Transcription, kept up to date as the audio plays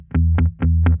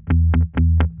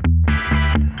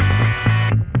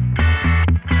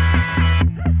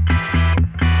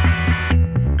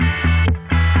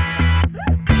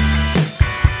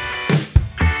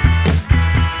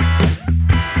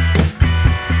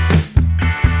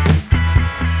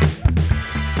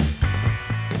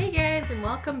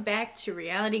welcome back to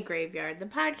Reality Graveyard, the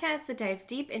podcast that dives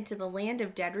deep into the land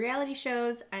of dead reality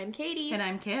shows. I'm Katie. And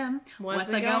I'm Kim. What's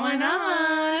going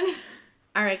on?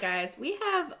 All right, guys, we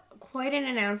have quite an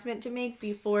announcement to make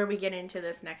before we get into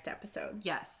this next episode.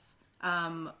 Yes.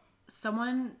 One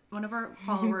of our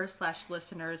followers /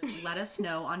 listeners let us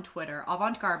know on Twitter,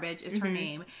 Avant Garbage is her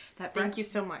name. Thank you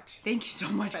so much. Thank you so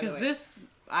much, because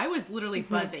I was literally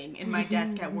buzzing in my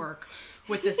desk at work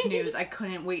with this news. I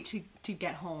couldn't wait to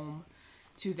get home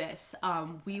to this.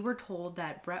 We were told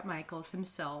that Bret Michaels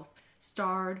himself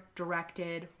starred,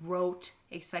 directed, wrote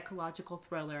a psychological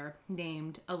thriller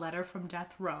named A Letter from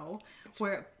Death Row,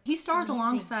 where he stars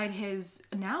alongside his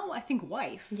now, I think,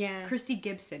 wife, Christy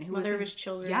Gibson, who was his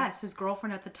children. Yes, his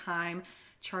girlfriend at the time.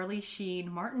 Charlie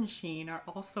Sheen, Martin Sheen are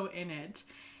also in it.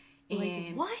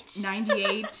 Like, what?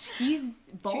 98. He's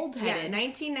bald-headed. Yeah,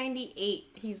 1998.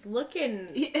 He's looking...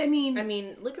 I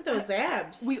mean, look at those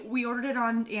abs. We ordered it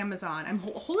on Amazon. I'm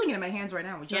holding it in my hands right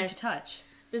now. Would you like to touch?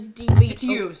 This DVD... It's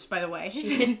used, by the way.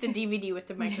 She hit the DVD with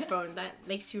the microphone. That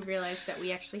makes you realize that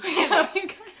we actually have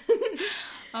it.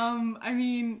 I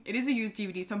mean, it is a used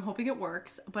DVD, so I'm hoping it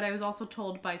works. But I was also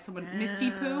told by someone, Misty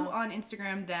Poo on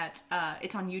Instagram, that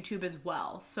it's on YouTube as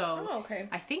well. So okay.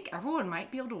 I think everyone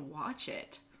might be able to watch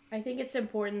it. I think it's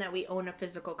important that we own a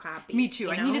physical copy. Me too.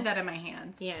 I needed that in my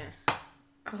hands. Yeah.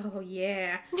 Oh,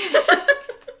 yeah.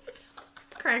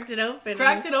 Cracked it open,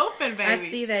 baby. I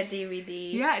see that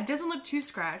DVD. Yeah, it doesn't look too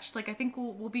scratched. Like, I think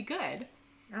we'll be good.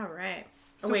 All right.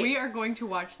 So we are going to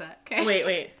watch that. Okay.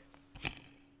 Wait. You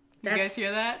guys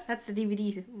hear that? That's the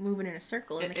DVD moving in a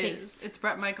circle in the case. It's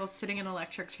Bret Michaels sitting in an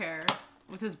electric chair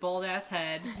with his bald-ass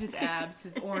head, his abs,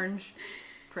 his orange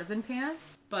prison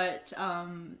pants. But,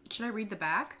 should I read the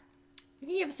back? You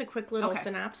can give us a quick little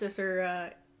synopsis or,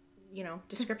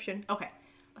 description. Okay.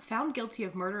 Found guilty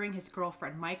of murdering his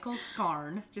girlfriend, Michael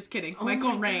Scarn. Just kidding.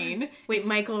 Michael Rain. Wait,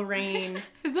 Michael Rain.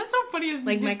 Is that so funny?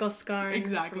 Like Michael Scarn.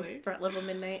 Exactly. From Little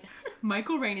Midnight.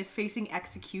 Michael Rain is facing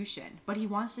execution, but he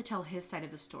wants to tell his side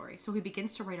of the story, so he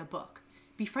begins to write a book.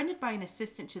 Befriended by an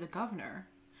assistant to the governor,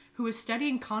 who is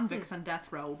studying convicts on death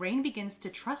row, Rain begins to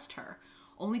trust her,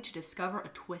 only to discover a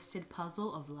twisted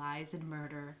puzzle of lies and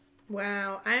murder.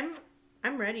 Wow,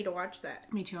 I'm ready to watch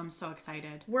that. Me too. I'm so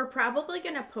excited. We're probably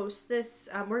going to post this.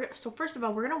 So first of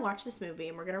all, we're going to watch this movie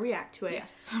and we're going to react to it.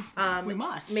 Yes. We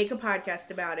must. Make a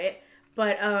podcast about it.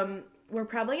 But we're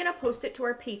probably going to post it to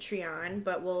our Patreon.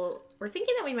 But we're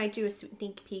thinking that we might do a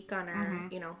sneak peek on our,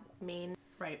 main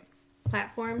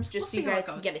platforms. Just so you guys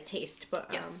can get a taste. But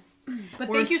yes. But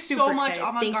thank you so much,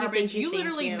 Avant Garbage. You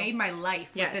literally made my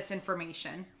life with this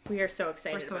information. We are so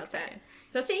excited about that.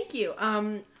 So thank you.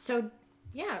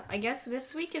 Yeah, I guess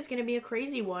this week is going to be a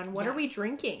crazy one. What are we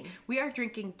drinking? We are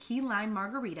drinking key lime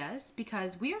margaritas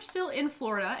because we are still in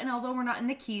Florida, and although we're not in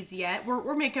the Keys yet,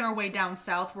 we're making our way down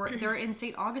south. They're in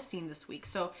St. Augustine this week.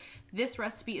 So this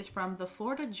recipe is from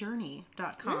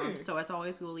thefloridajourney.com. So as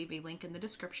always, we will leave a link in the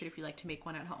description if you'd like to make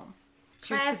one at home.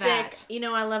 Cheers Classic. to that. You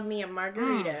know I love me a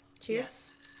margarita. Cheers.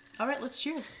 Yes. All right, let's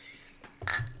cheers.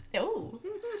 Oh.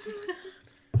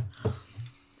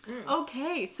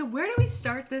 Okay, so where do we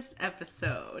start this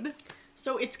episode?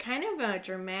 So it's kind of a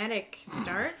dramatic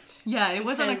start. Yeah, it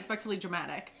was unexpectedly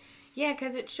dramatic. Yeah,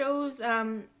 because it shows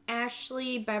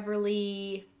Ashley,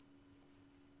 Beverly...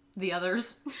 The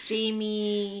others.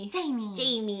 Jamie.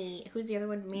 Who's the other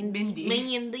one?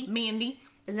 Mandy.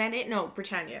 Is that it? No,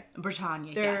 Britannia.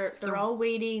 Yes. They're all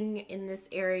waiting in this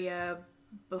area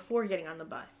before getting on the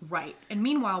bus. Right. And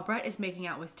meanwhile, Bret is making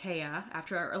out with Taya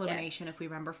after our elimination. If we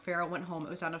remember, Farrah went home. It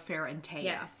was on Farrah and Taya.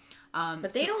 Yes.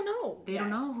 But they don't know. They don't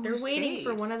know who They're waiting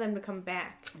for one of them to come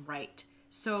back. Right.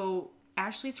 So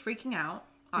Ashley's freaking out,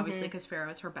 obviously, because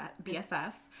Farrah is her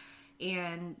BFF.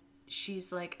 And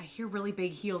she's like, I hear really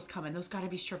big heels coming. Those gotta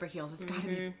be stripper heels. It's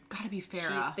gotta be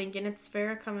Farrah. She's thinking it's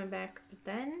Farrah coming back. But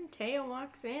then Taya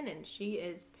walks in and she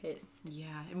is pissed. Yeah.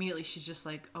 Immediately she's just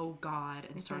like, oh God,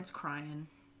 and starts crying.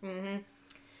 And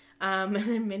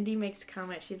then Mindy makes a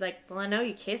comment. She's like, well, I know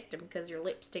you kissed him because your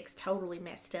lipstick's totally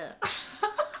messed up.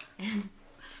 and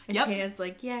Taya's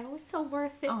like, yeah, it was so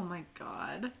worth it. Oh my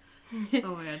God.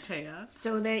 Oh my God, Taya.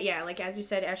 So then, like as you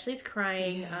said, Ashley's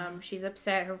crying. Yeah. She's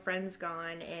upset. Her friend's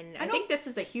gone. And I think this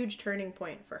is a huge turning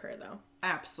point for her, though.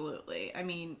 Absolutely. I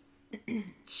mean,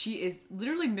 she is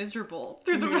literally miserable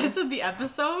through the rest of the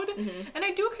episode. And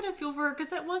I do kind of feel for her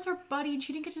because that was her buddy and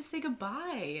she didn't get to say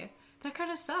goodbye. That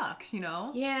kind of sucks,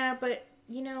 Yeah, but,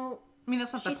 I mean,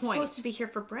 that's not the point. She's supposed to be here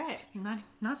for Bret.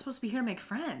 Not supposed to be here to make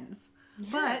friends.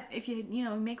 But if you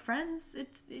make friends,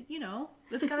 it's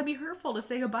gotta be hurtful to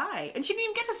say goodbye. And she didn't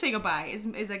even get to say goodbye,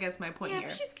 is I guess my point here.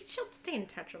 Yeah, she'll stay in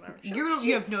touch with her.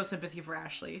 You have no sympathy for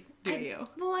Ashley, do you?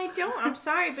 Well, I don't. I'm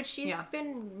sorry, but she's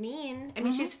been mean. I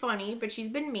mean, she's funny, but she's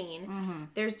been mean.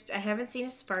 I haven't seen a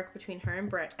spark between her and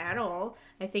Brett at all.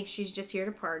 I think she's just here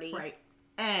to party. Right.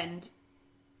 And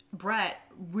Brett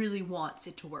really wants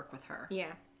it to work with her.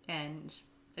 Yeah. And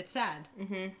it's sad.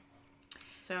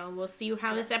 So we'll see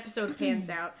how this episode pans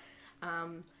out.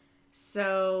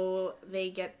 So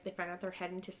they find out they're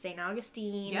heading to St.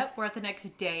 Augustine. Yep, we're at the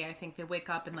next day. I think they wake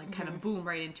up and kind of boom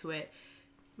right into it.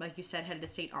 Like you said, headed to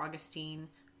St. Augustine.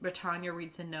 Britannia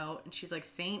reads a note and she's like,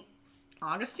 St.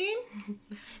 Augustine?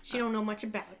 She don't know much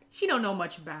about it. She don't know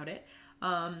much about it.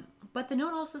 But the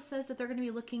note also says that they're going to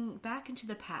be looking back into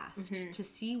the past to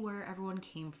see where everyone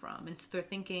came from. And so they're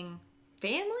thinking...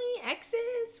 Family?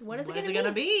 Exes? What is it going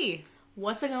to be?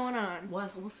 What's going on?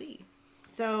 We'll see.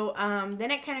 So, then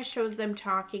it kind of shows them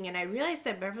talking, and I realized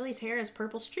that Beverly's hair has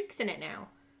purple streaks in it now.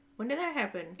 When did that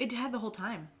happen? It had the whole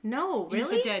time. No, really?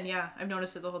 Yes, it did, yeah. I've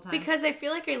noticed it the whole time. Because I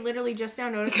feel like I literally just now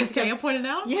noticed it. Because Taya pointed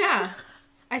out? Yeah.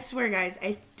 I swear, guys,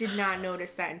 I did not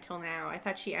notice that until now. I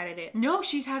thought she added it. No,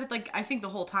 she's had it, I think the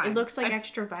whole time. It looks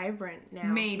extra vibrant now.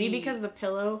 Maybe because the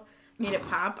pillow made it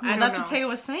pop. I don't know. That's what Taya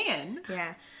was saying.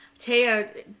 Yeah.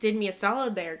 Taya did me a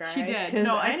solid there, guys. She did.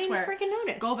 No, I swear. Didn't freaking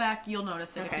notice. Go back, you'll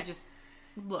notice it if you just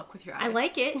look with your eyes. I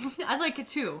like it. I like it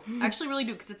too. I actually really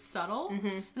do because it's subtle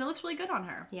and it looks really good on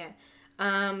her.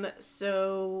 Yeah.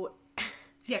 So...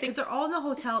 Yeah, because they're all in the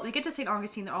hotel. They get to St.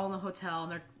 Augustine, they're all in the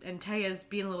hotel, and Taya's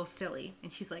being a little silly.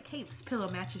 And she's like, hey, this pillow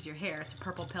matches your hair. It's a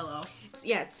purple pillow.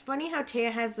 It's funny how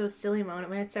Taya has those silly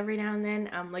moments every now and then.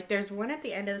 There's one at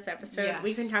the end of this episode. Yes.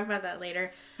 We can talk about that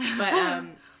later. But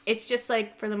it's just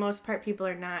for the most part, people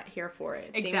are not here for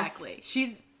it. Exactly.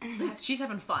 She's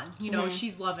having fun.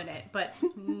 She's loving it. But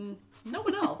no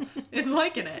one else is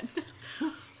liking it.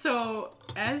 So,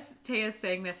 as Taya's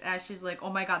saying this, Ashley's like, oh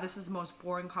my god, this is the most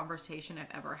boring conversation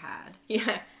I've ever had.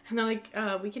 Yeah. And they're like,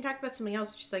 we can talk about something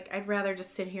else. She's like, I'd rather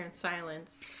just sit here in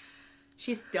silence.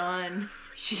 She's done.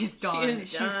 She's done.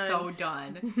 She's so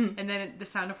done. And then the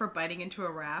sound of her biting into a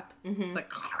wrap, it's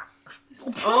like...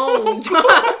 Oh,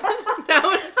 that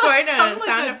was quite a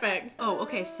sound effect. Oh,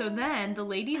 okay. So then the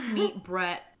ladies meet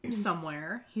Brett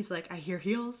somewhere. He's like, I hear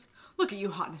heels. Look at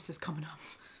you, hotness is coming up.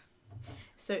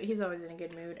 So he's always in a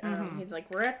good mood. He's like,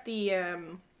 we're at the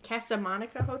Casa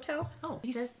Monica Hotel. Oh,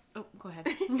 he says, go ahead.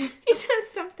 He says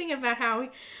something about how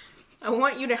I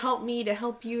want you to help me to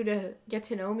help you to get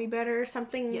to know me better or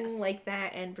something like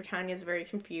that. And Britannia's very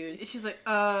confused. She's like,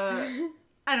 I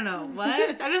don't know,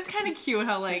 what? That is kind of cute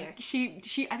how,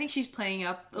 she I think she's playing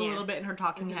up a little bit in her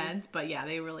talking heads, but yeah,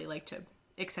 they really like to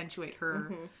accentuate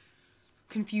her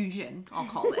confusion, I'll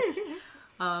call it.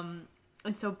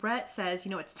 And so Brett says,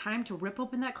 it's time to rip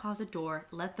open that closet door,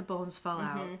 let the bones fall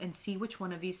out, and see which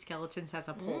one of these skeletons has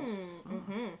a pulse. A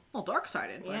little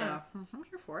dark-sided, but I'm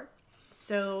here for it.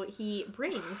 So he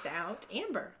brings out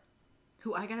Amber.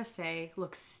 Who, I gotta say,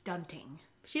 looks stunting.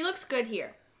 She looks good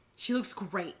here. She looks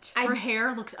great. Her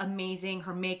hair looks amazing.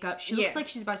 Her makeup. She looks like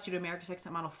she's about to do an America's Next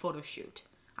Top Model photo shoot.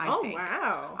 I think.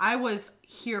 Wow. I was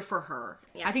here for her.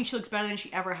 Yeah. I think she looks better than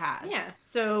she ever has. Yeah.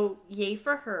 So, yay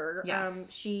for her.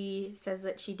 Yes. She says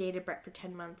that she dated Brett for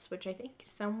 10 months, which I think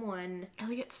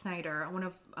Elliot Snyder, one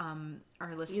of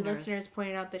our listeners. You listeners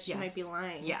pointed out that she might be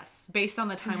lying. Yes. Based on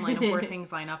the timeline of where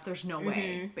things line up, there's no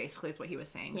way, basically, is what he was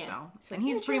saying. Yeah. So and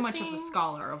he's pretty much a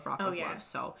scholar of Rock of Love,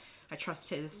 so I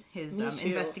trust his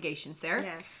investigations there.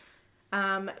 Yeah.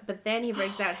 But then he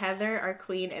brings out Heather, our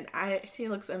queen, and she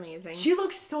looks amazing. She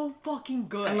looks so fucking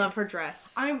good. I love her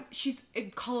dress. She's a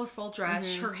colorful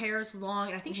dress. Her hair is long,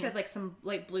 and I think she had some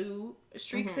light blue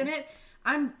streaks in it.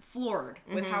 I'm floored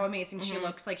with how amazing she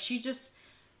looks. She's just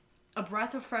a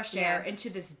breath of fresh air into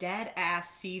this dead ass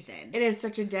season. It is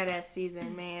such a dead ass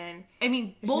season, man. I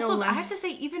mean, I have to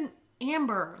say, even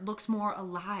Amber looks more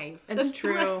alive than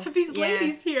the rest of these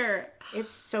ladies here.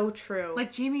 It's so true.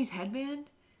 Like Jamie's headband.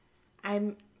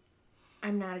 I'm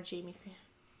not a Jamie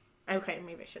fan. Okay,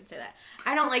 maybe I shouldn't say that.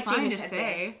 I don't like Jamie's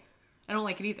headband. I don't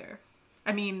like it either.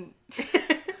 I mean,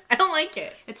 I don't like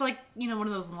it. It's like, one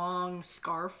of those long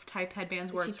scarf type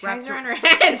headbands where she it's ties wrapped around her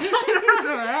head. It's around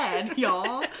her head,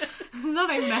 y'all. It's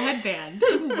not even a headband.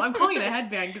 I'm calling it a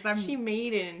headband because She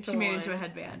made it into a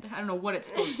headband. I don't know what it's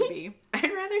supposed to be.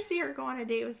 I'd rather see her go on a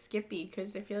date with Skippy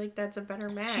because I feel like that's a better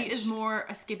match. She is more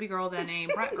a Skippy girl than a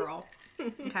Brett girl.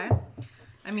 Okay?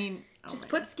 I mean... Just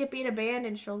put Skippy in a band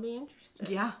and she'll be interested.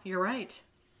 Yeah, you're right.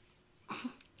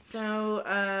 So,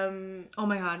 oh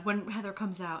my god, when Heather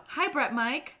comes out, hi Brett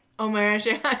Mike. Oh my gosh,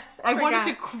 yeah. I wanted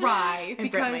to cry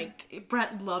And because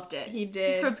Brett loved it. He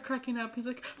did. He starts cracking up. He's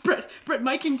like, Brett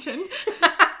Mikington.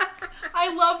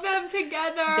 I love them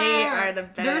together. They are the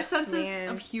best. Their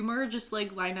senses of humor just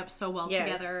like line up so well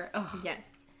together. Ugh.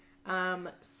 Yes.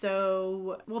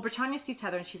 So... Well, Britannia sees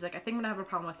Heather and she's like, I think I'm gonna have a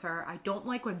problem with her. I don't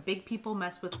like when big people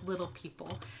mess with little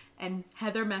people. And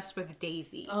Heather messed with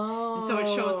Daisy. Oh. And so it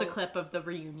shows the clip of the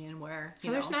reunion where,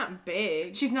 Heather's not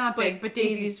big. She's not big, but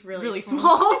Daisy's really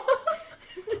small.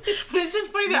 But it's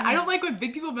just funny that I don't like when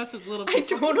big people mess with little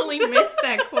people. I totally missed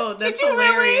that quote. That's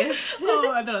hilarious. Really?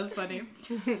 Oh, I thought it was funny.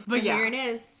 But yeah. Here it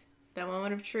is. The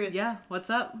moment of truth. Yeah. What's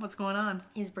up? What's going on?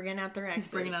 He's bringing out their exes.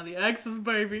 He's bringing out the exes,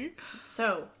 baby.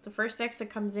 So, the first ex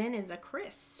that comes in is a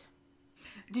Chris.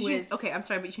 Okay, I'm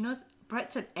sorry, but you know,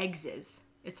 Brett said exes.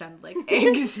 It sounded like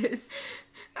exes.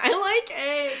 I like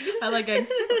eggs. I like eggs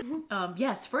too.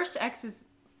 Yes, first ex is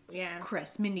Yeah.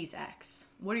 Chris, Mindy's ex.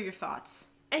 What are your thoughts?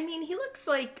 I mean, he looks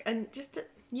like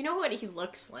you know what he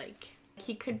looks like?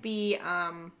 He could be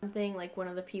something like one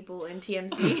of the people in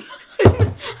TMZ. I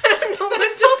don't know. That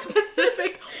is so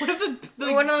specific.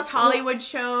 One of those Hollywood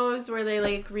shows where they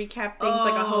like recap things,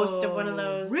 like a host of one of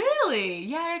those. Really?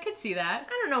 Yeah, I could see that. I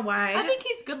don't know why. I think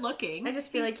he's good looking. I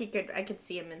just feel like I could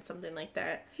see him in something like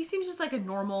that. He seems just like a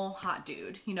normal hot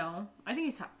dude, you know? I think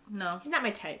he's hot. No. He's not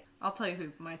my type. I'll tell you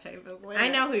who my type is later. I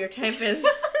know who your type is.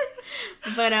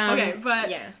 But okay,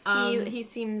 but yeah, he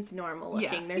seems normal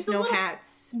looking. Yeah, There's no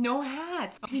hats. No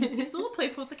hats. He's a little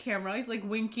playful with the camera. He's like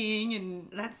winking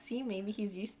and maybe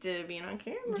he's used to being on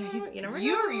camera.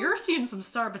 Yeah, you're seeing some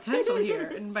star potential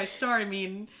here, and by star I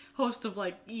mean host of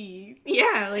like E.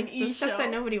 Yeah, like the stuff show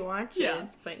that nobody watches. Yeah.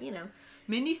 But you know.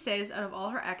 Mindy says out of all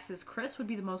her exes, Chris would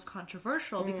be the most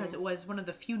controversial because it was one of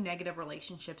the few negative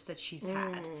relationships that she's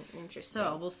had. Interesting.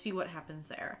 So we'll see what happens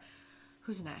there.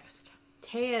 Who's next?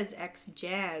 Taya's ex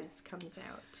Jazz comes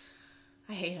out.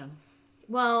 I hate him.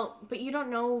 Well, but you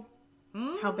don't know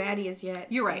how bad he is yet.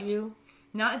 You're right. You?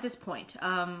 Not at this point.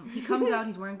 He comes out.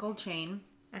 He's wearing gold chain.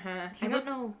 I don't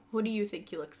know. Who do you think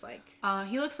he looks like?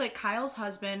 He looks like Kyle's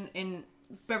husband in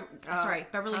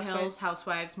Beverly Hills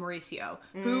Housewives, Mauricio,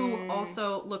 who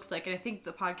also looks like, and I think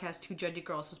the podcast Two Judgy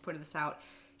Girls has pointed this out,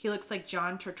 he looks like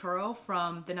John Turturro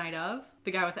from The Night Of,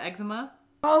 the guy with the eczema.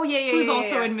 Oh, yeah. Who's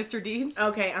also in Mr. Deeds.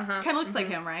 Okay, Kind of looks like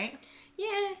him, right?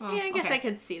 Yeah, I guess I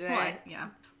could see that. Well, yeah.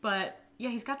 But, yeah,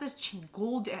 he's got this thick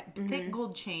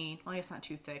gold chain. Well, I guess not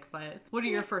too thick, but what are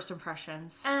your first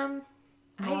impressions?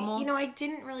 Normal? I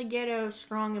didn't really get a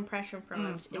strong impression from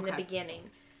him in the beginning.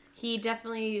 He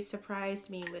definitely surprised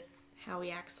me with how he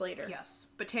acts later. Yes,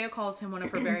 but Taya calls him one of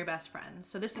her very best friends.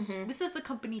 So this is the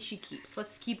company she keeps.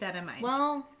 Let's keep that in mind.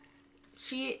 Well,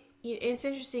 it's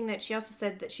interesting that she also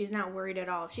said that she's not worried at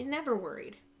all. She's never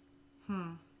worried.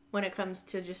 When it comes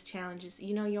to just challenges.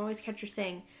 You know, you always catch her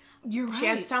saying, you're right. She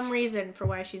has some reason for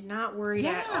why she's not worried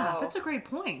at all. Yeah, that's a great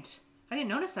point. I didn't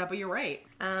notice that, but you're right.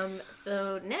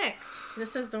 So next,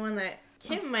 this is the one that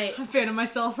Kim might... I'm a fan of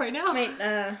myself right now.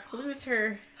 Might lose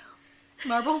her...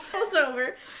 marbles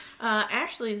over.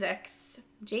 Ashley's ex,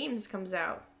 James, comes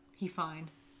out. He's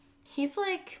fine. He's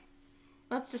like...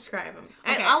 Let's describe him.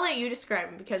 Okay. I'll let you describe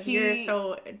him because you're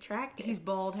so attractive. He's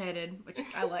bald-headed, which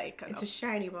I like. It's a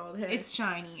shiny bald head. It's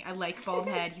shiny. I like bald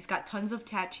head. He's got tons of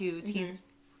tattoos. He's...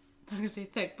 I was going to say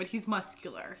thick, but he's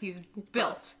muscular. He's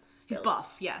built. Buff. He's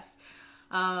buff, yes.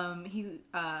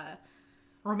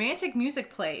 Romantic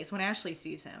music plays when Ashley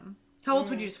sees him. How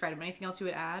else would you describe him? Anything else you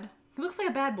would add? He looks like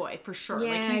a bad boy for sure.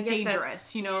 Yeah, like he's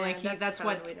dangerous, you know. Yeah, like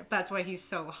that's why he's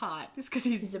so hot. It's because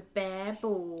he's a bad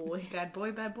boy. Bad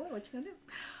boy. What you gonna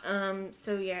do?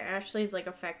 So yeah, Ashley's like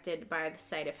affected by the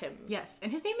sight of him. Yes,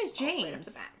 and his name is James, right off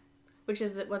the bat, which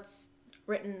is what's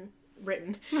written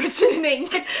name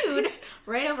tattooed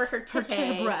right over her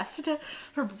breast.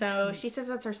 So she says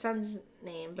that's her son's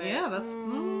name, but yeah, that's.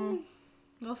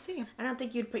 We'll see. I don't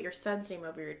think you'd put your son's name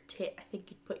over your tit. I think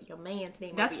you'd put your man's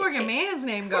name That's over your where tit. your man's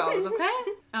name goes,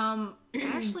 okay?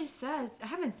 Ashley says, I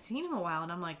haven't seen him in a while,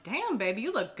 and I'm like, damn, baby,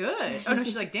 you look good. Oh, no,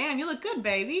 she's like, damn, you look good,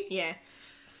 baby. Yeah.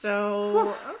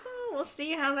 So, we'll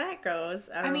see how that goes.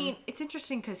 I mean, it's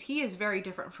interesting because he is very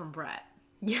different from Brett.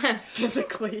 Yes.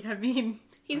 Physically, I mean.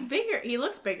 He's bigger. He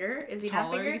looks bigger. Is he taller,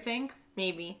 not bigger? You think?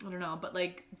 Maybe. I don't know, but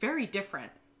like, very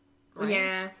different. Right?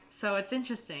 Yeah. So it's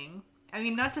interesting. I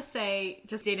mean, not to say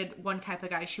just dated one type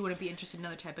of guy, she wouldn't be interested in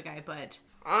another type of guy, but...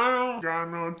 I don't got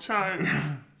no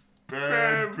time.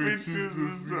 Bad bitches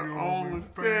is the only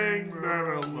thing that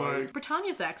I like.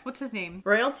 Britannia's ex, what's his name?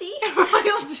 Royalty?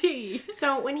 Royalty!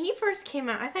 So, when he first came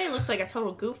out, I thought he looked like a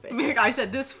total goofus. I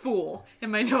said, this fool,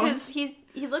 in my notes. Because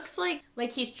He looks like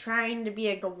he's trying to be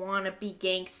a wannabe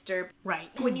gangster. Right.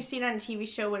 When you see it on a TV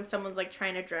show when someone's like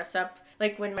trying to dress up,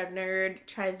 like when a nerd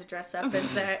tries to dress up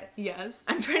as that. Yes.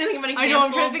 I'm trying to think of an example. I know,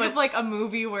 I'm trying to think of like a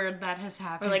movie where that has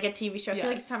happened. Or like a TV show. I Yes.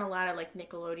 feel like it's on a lot of like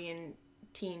Nickelodeon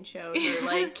teen shows or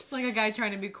like It's like a guy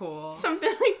trying to be cool.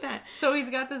 something like that. So he's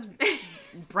got this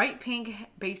bright pink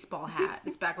baseball hat.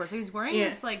 It's backwards. So he's wearing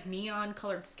this like neon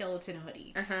colored skeleton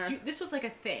hoodie. This was like a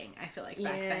thing, I feel like,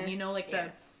 back then. You know, like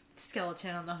the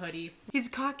skeleton on the hoodie. He's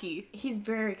cocky. He's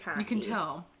very cocky. You can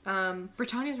tell.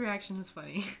 Britannia's reaction is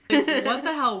funny. What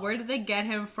the hell? Where did they get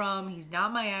him from? He's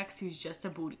not my ex. He's just a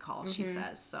booty call, she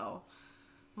says. So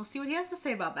we'll see what he has to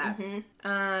say about that.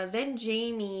 Then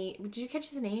Jamie, did you catch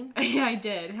his name? Yeah, I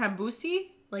did. Hambusi?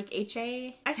 Like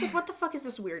H.A.? I said, what the fuck is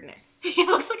this weirdness? He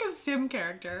looks like a Sim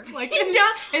character. Like in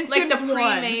like Sims the 1.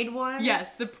 pre-made ones?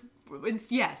 Yes.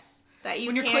 Yes. That you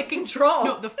when you're can't clicking, control.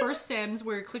 No, the first Sims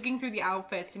where you're clicking through the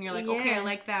outfits and you're like, okay, I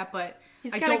like that, but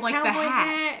He's I got don't a like the cowboy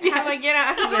hats. hat. How do I get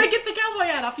out of How do I this? get the cowboy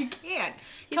hat off? You can't.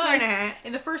 He's wearing a hat.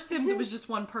 In the first Sims, it was just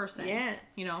one person. Yeah.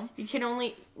 You know? You can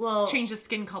only, change the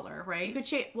skin color, right?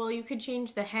 you could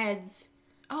change the heads.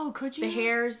 Oh, could you? The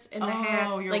hairs and the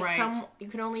hats. Oh, you're like right. you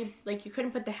could only, like you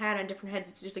couldn't put the hat on different heads.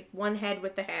 It's just like one head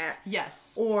with the hat.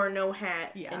 Yes. Or no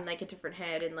hat and like a different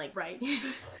head and like. Right.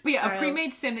 But yeah, styles. a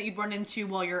pre-made Sim that you'd run into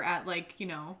while you're at like, you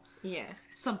know. Yeah.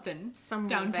 Something. Someone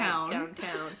downtown.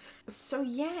 Downtown. So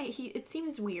yeah, it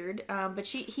seems weird. But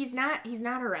he's not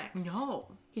her ex. No.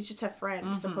 He's just a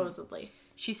friend, supposedly.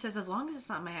 She says, as long as it's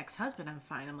not my ex-husband, I'm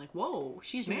fine. I'm like, whoa,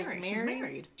 she's married. She's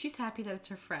married. She's happy that it's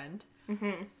her friend.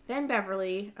 Then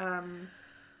Beverly.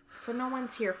 So no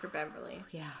one's here for Beverly.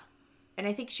 Yeah. And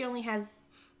I think she only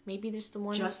has maybe just the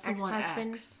one ex-husband. One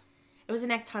ex. It was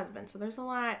an ex-husband, so there's a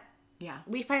lot. Yeah.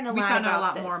 We found a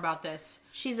lot this. more about this.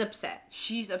 She's upset.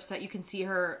 She's upset. You can see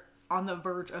her on the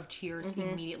verge of tears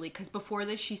immediately. Because before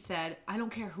this, she said, I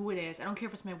don't care who it is. I don't care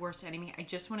if it's my worst enemy. I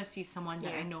just want to see someone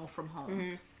that I know from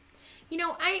home. You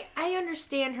know, I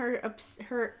understand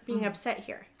her being upset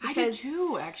here. I do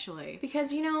too, actually.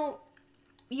 Because, you know,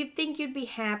 you'd think you'd be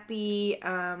happy,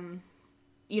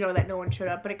 you know, that no one showed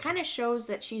up. But it kind of shows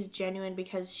that she's genuine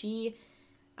because she,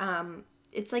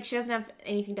 it's like she doesn't have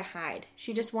anything to hide.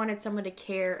 She just wanted someone to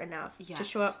care enough to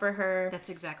show up for her. That's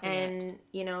exactly and, it.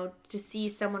 you know, to see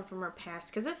someone from her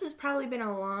past. Because this has probably been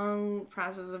a long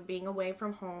process of being away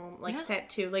from home. Like that,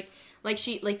 too.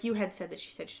 Like you had said that she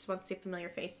just wants to see a familiar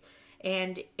face.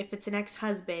 And if it's an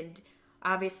ex-husband,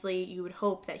 obviously you would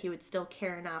hope that he would still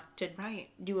care enough to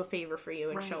do a favor for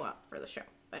you and show up for the show.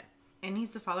 But and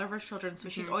he's the father of her children, so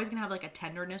she's always going to have like a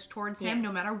tenderness towards him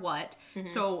no matter what.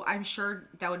 So I'm sure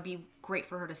that would be great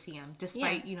for her to see him,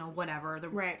 despite, you know, whatever,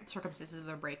 the circumstances of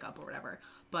their breakup or whatever.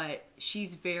 But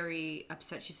she's very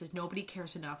upset. She says, nobody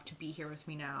cares enough to be here with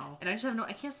me now. And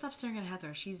I can't stop staring at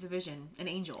Heather. She's a vision, an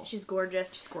angel. She's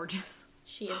gorgeous. She's gorgeous.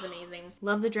 She is amazing.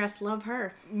 Love the dress, love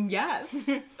her. Yes.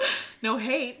 No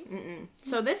hate.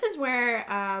 So this is where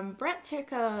Brett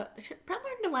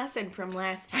learned a lesson from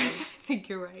last time. I think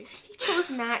you're right. He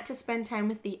chose not to spend time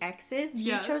with the exes.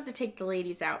 Yes. He chose to take the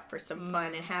ladies out for some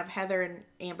fun and have Heather and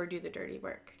Amber do the dirty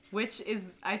work. Which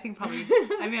is, I think, probably...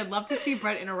 I mean, I'd love to see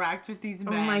Brett interact with these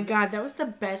men. Oh my god, that was the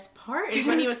best part. Is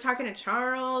when he was talking to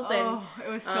Charles and...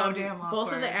 it was so damn awkward.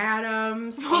 Both of the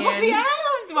Adams. Both of the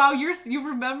Adams! Wow, you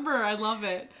remember. I love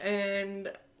it.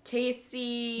 And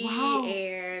Casey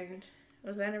and...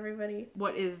 Was that everybody?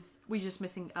 We just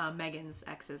missing Megan's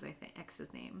ex's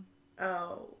name.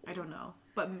 Oh. I don't know.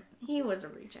 But he was a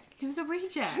reject. He was a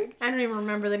reject. I don't even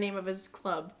remember the name of his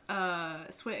club.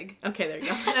 Swig. Okay, there you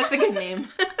go. That's a good name.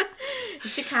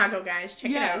 Chicago, guys.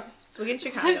 Check it out. Swig in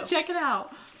Chicago. Check it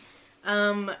out.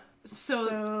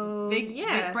 So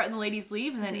Brett and the ladies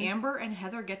leave, and then Amber and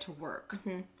Heather get to work.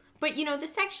 But, you know,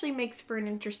 this actually makes for an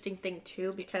interesting thing,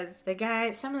 too, because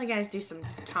some of the guys do some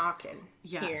talking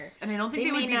here. And I don't think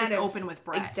they would be this open with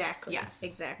Brett. Exactly. Yes.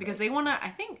 Exactly. Because they want to,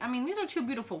 these are two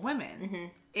beautiful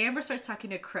women. Amber starts talking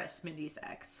to Chris, Mindy's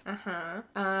ex.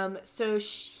 So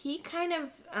he kind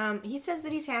of, he says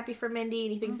that he's happy for Mindy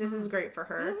and he thinks this is great for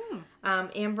her.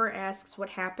 Amber asks what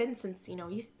happened since, you know,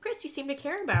 Chris, you seem to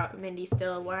care about Mindy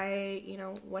still. Why, you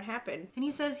know, what happened? And he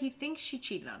says he thinks she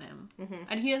cheated on him.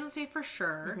 And he doesn't say for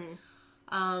sure.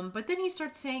 But then he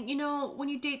starts saying, you know, when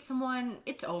you date someone,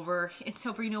 it's over. It's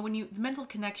over. You know, when the mental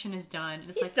connection is done.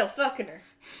 It's He's still fucking her.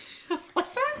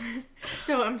 What's that?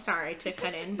 So I'm sorry to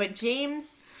cut in, but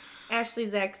James,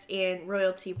 Ashley's ex, and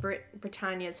Royalty,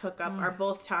 Britannia's hookup are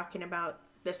both talking about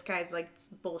this guy's like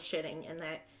bullshitting and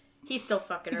that he's still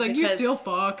fucking her. He's like, you still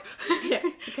fuck.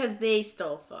 Because they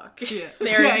still fuck. Yeah,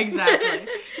 yeah, exactly.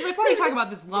 He's like, why are you talking about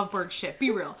this lovebird shit?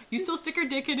 Be real. You still stick your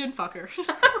dick in and fuck her.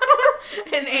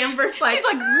 And Amber's like, she's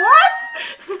like,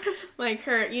 what? Like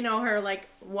her, her like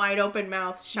wide open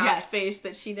mouth, shocked face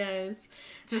that she does.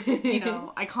 Just,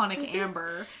 iconic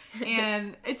Amber.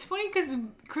 And it's funny because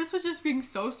Chris was just being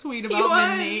so sweet about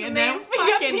Mindy. And then we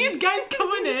got these guys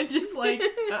coming in just like,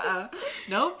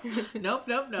 nope.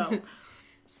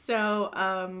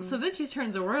 So, so then she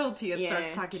turns to royalty and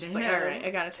starts talking to him. Like, all right,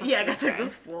 I gotta talk to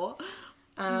this fool.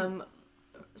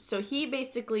 So he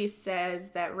basically says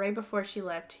that right before she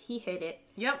left, he hid it.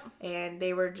 Yep. And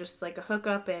they were just like a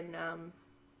hookup and,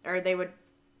 or they would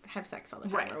have sex all the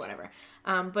time or whatever.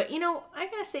 But, I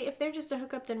gotta say, if they're just a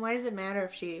hookup, then why does it matter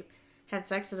if she had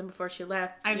sex with him before she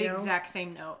left? I have the exact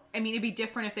same note. I mean, it'd be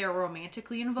different if they were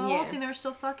romantically involved and they're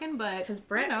still fucking, but, because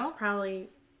Brett was probably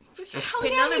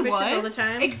hitting other bitches all the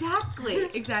time.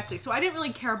 Exactly. So I didn't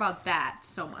really care about that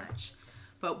so much.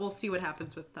 But we'll see what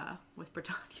happens with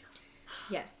Britannia.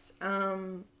 Yes.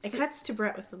 It cuts to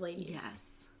Brett with the ladies.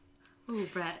 Yes. Ooh,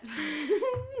 Brett.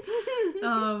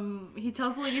 He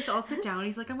tells the ladies to all sit down.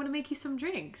 He's like, I'm going to make you some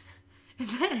drinks. And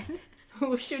then...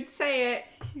 Who should say it?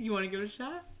 You want to give it a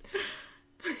shot?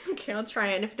 Okay, I'll try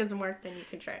it. And if it doesn't work, then you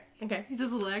can try it. Okay. He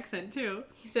does a little accent, too.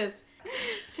 He says,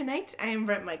 tonight I am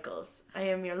Brett Michaels. I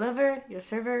am your lover, your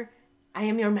server. I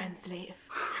am your manslave.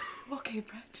 Okay,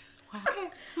 Brett. Wow.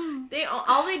 Okay.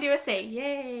 All they do is say,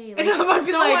 yay. Like,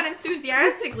 so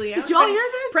unenthusiastically. Did y'all hear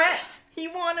this? Brett,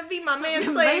 you want to be my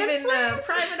manslave in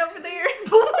private over there?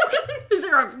 Is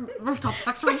there a rooftop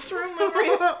sex room over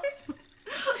here?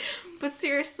 But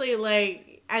seriously,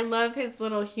 like, I love his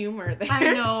little humor there.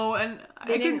 I know, and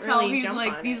I can tell he's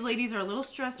like, these ladies are a little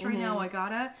stressed right now. I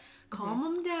gotta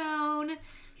calm them down.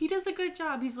 He does a good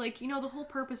job. He's like, the whole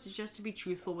purpose is just to be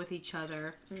truthful with each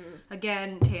other.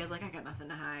 Again, Taya's like, I got nothing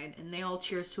to hide. And they all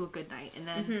cheers to a good night. And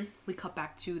then we cut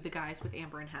back to the guys with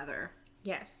Amber and Heather.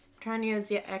 Yes.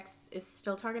 Tanya's ex is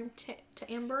still talking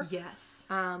to Amber? Yes.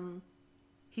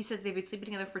 He says they've been sleeping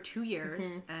together for 2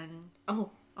 years. And...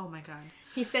 Oh my God.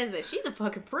 He says that she's a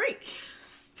fucking freak.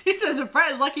 He says if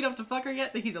Brett is lucky enough to fuck her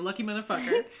yet, that he's a lucky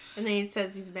motherfucker. And then he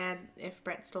says he's mad if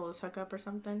Brett stole his hookup or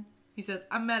something. He says,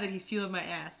 I'm mad that he's stealing my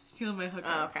ass, stealing my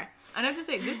hookup. Oh, okay. And I have to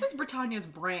say, this is Britannia's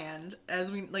brand, as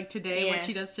we, like, today, what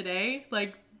she does today,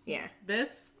 like,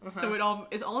 this. So it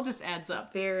all just adds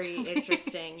up. Very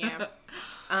interesting, yeah.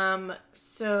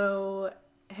 So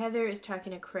Heather is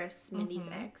talking to Chris, Mindy's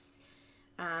ex.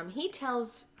 He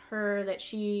tells her that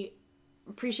she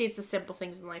appreciates the simple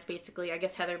things in life, basically. I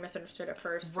guess Heather misunderstood at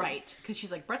first. Right. Because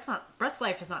she's like, Brett's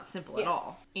life is not simple at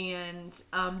all. And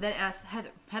then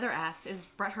Heather asks, is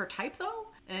Brett her type, though?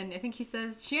 And I think he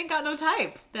says, she ain't got no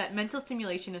type. That mental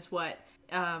stimulation is what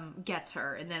gets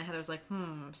her. And then Heather's like,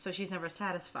 so she's never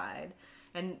satisfied.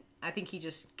 And I think he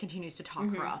just continues to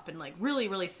talk her up and, like, really,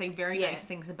 really say very nice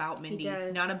things about Mindy.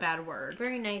 Not a bad word.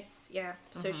 Very nice, yeah.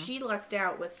 So she lucked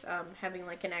out with having,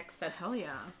 like, an ex that's... Hell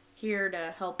yeah. Here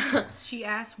to help. She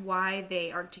asks why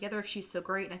they aren't together if she's so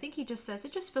great, and I think he just says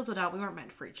it just fizzled out. We weren't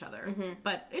meant for each other.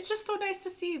 But it's just so nice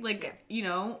to see, like,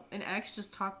 an ex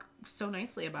just talk so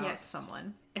nicely about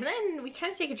someone. And then we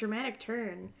kind of take a dramatic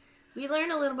turn. We learn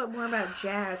a little bit more about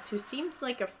Jazz, who seems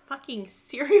like a fucking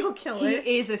serial killer.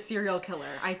 He is a serial killer.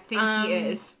 I think he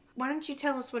is. Why don't you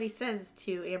tell us what he says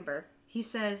to Amber? He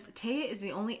says, Taya is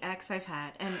the only ex I've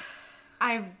had, and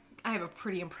I have a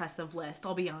pretty impressive list,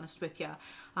 I'll be honest with you.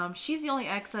 She's the only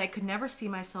ex that I could never see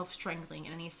myself strangling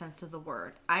in any sense of the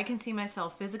word. I can see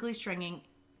myself physically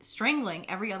strangling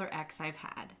every other ex I've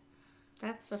had.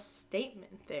 That's a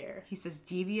statement there. He says,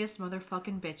 devious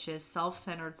motherfucking bitches,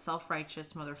 self-centered,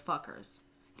 self-righteous motherfuckers.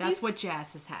 That's what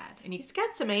Jazz has had. And he's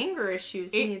got some anger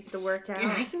issues he needs to work out.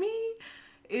 Excuse me?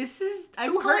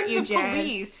 I'm hurt you, Jazz.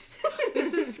 Police.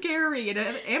 This is scary. And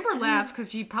Amber laughs because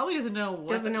she probably doesn't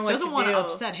want to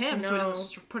upset him, so he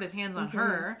doesn't put his hands on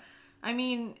her. I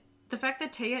mean, the fact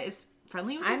that Taya is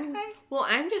friendly with this guy? Well,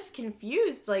 I'm just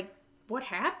confused. Like, what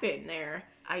happened there?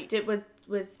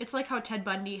 It's like how Ted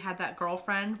Bundy had that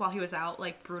girlfriend while he was out,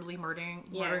 like, brutally murdering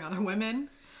other women.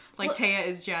 Like, Taya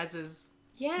is Jazz's,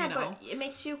 but it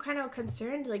makes you kind of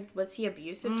concerned. Like, was he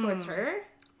abusive towards her?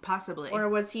 Possibly.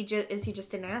 Or is he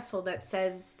just an asshole that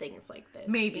says things like this?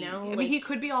 Maybe. I mean, he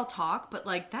could be all talk, but,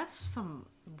 like, that's some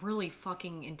really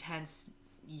fucking intense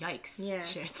yikes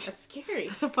shit. That's scary.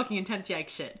 That's some fucking intense yikes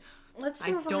shit. Let's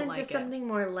move on to something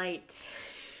more light.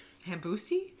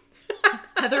 Hambusi?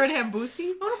 Heather and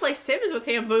Hambusi? I want to play Sims with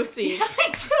Hambusi. Yeah,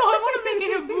 me too. I want to make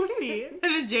a Hambusi. And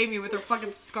then Jamie with her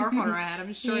fucking scarf on her head.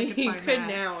 I'm sure I could find that. He could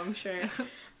now, I'm sure.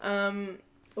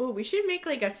 We should make,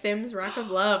 like, a Sims Rock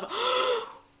of Love.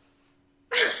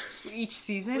 Each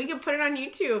season? We could put it on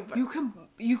YouTube.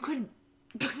 You could...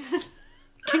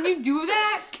 Can you do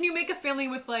that? Can you make a family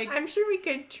with like... I'm sure we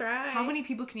could try. How many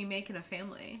people can you make in a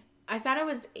family? I thought it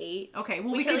was 8. Okay,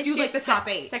 well, we could do like the top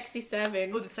 8. Sexy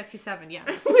 7. Oh, the sexy 7, yeah.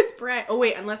 With Brett. Oh,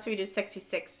 wait, unless we do sexy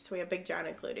 6, so we have Big John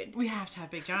included. We have to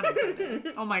have Big John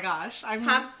included. Oh my gosh.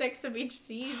 Top 6 of each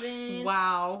season.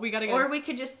 Wow. We gotta go. Or we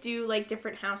could just do like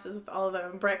different houses with all of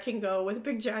them. Brett can go with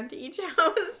Big John to each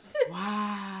house.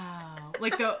 Wow.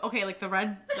 Like the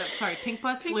red, pink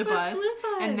bus, blue bus.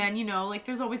 And then, you know, like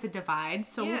there's always a divide,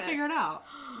 so we'll figure it out.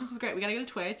 This is great. We gotta go to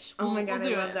Twitch. Oh my god,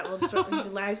 I love that. We'll do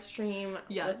live stream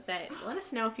with that. Let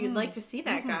us know if you'd like to see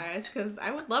that, guys, because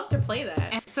I would love to play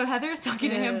that. And so Heather is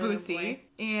talking to him, Boosie,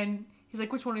 and he's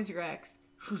like, which one is your ex?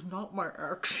 She's not my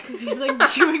ex. Because he's like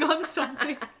chewing on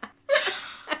something.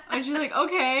 And she's like,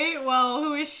 okay, well,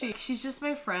 who is she? She's just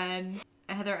my friend.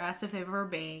 And Heather asked if they've ever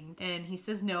banged, and he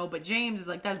says no, but James is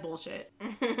like, that's bullshit.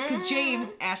 Because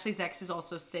James, Ashley's ex, is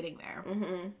also sitting there.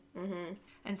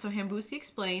 And so Boosie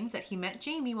explains that he met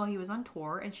Jamie while he was on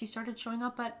tour, and she started showing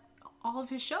up at all of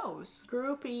his shows.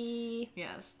 Groupie.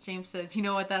 Yes. James says, you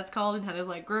know what that's called? And Heather's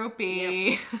like,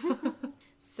 groupie. Yep.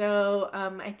 So,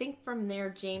 I think from there,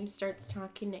 James starts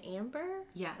talking to Amber.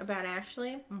 Yes. About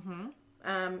Ashley.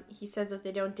 He says that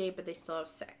they don't date, but they still have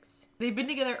sex. They've been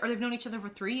together, or they've known each other for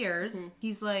 3 years.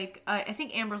 He's like, I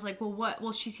think Amber's like, well, what?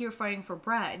 Well, she's here fighting for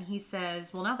Brett. And he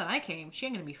says, well, now that I came, she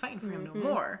ain't gonna be fighting for him no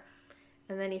more.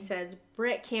 And then he says,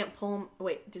 Brett can't pull...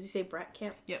 Wait, does he say Brett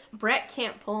can't? Yep. Brett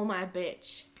can't pull my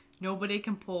bitch. Nobody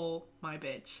can pull my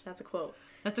bitch. That's a quote.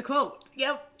 That's a quote.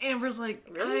 Yep. Amber's like,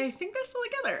 really? I think they're still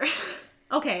together.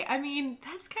 Okay, I mean,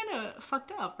 that's kind of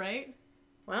fucked up, right?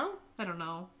 Well, I don't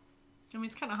know. I mean,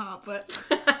 it's kind of hot, but...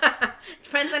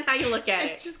 Depends on how you look at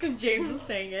it. It's just because James is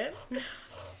saying it.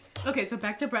 Okay, so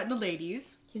back to Brett and the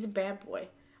ladies. He's a bad boy.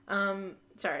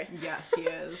 Sorry. Yes, he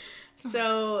is.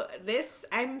 So this,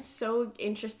 I'm so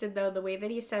interested, though, the way that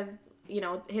he says, you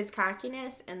know, his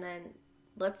cockiness, and then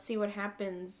let's see what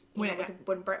happens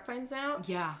when Brett finds out.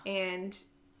 Yeah. And...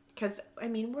 Because, I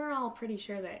mean, we're all pretty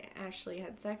sure that Ashley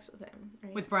had sex with him,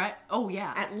 right? With Brett? Oh,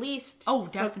 yeah. At least. Oh,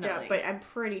 definitely. Up, but I'm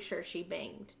pretty sure she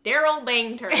banged. Daryl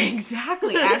banged her.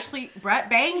 Exactly. Brett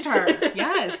banged her.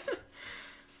 Yes.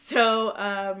 So,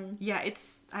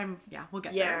 we'll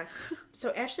get there.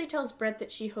 So Ashley tells Brett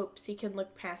that she hopes he can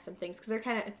look past some things. Because they're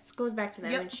kind of, it goes back to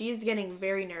them. And she's getting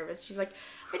very nervous. She's like,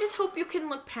 I just hope you can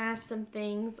look past some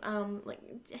things.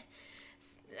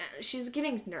 She's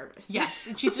getting nervous. Yes,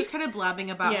 and she's just kind of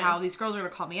blabbing about how these girls are going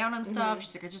to call me out on stuff.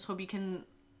 She's like, I just hope you can,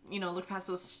 look past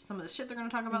some of the shit they're going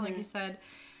to talk about, like you said.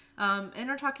 In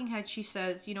her talking head, she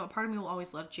says, a part of me will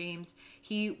always love James.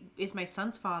 He is my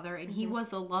son's father, and he was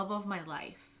the love of my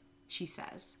life, she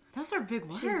says. Those are big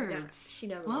words. She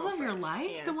doesn't love of your life?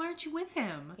 Yeah. Then why aren't you with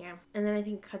him? Yeah. And then I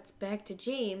think cuts back to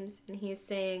James, and he's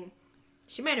saying...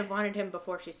 She might have wanted him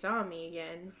before she saw me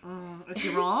again. Is he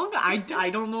wrong? I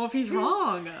don't know if he's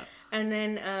wrong. And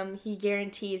then he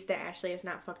guarantees that Ashley has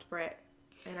not fucked Brett.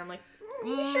 And I'm like,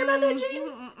 you sure about that,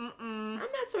 James? I'm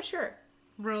not so sure.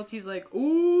 Royalty's like,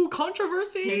 ooh,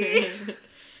 controversy.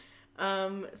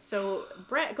 So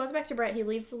Brett goes back to Brett. He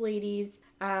leaves the ladies.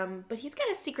 But he's got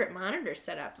a secret monitor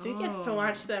set up. So he gets to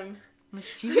watch them.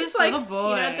 Mischievous little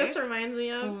boy. You know what this reminds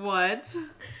me of? What?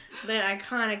 The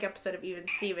iconic episode of Even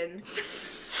Stevens,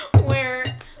 where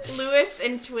Lewis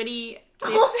and Twitty,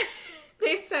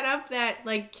 they set up that,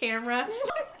 camera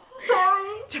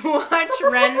to watch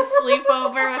Ren sleep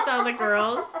over with all the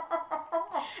girls.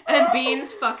 And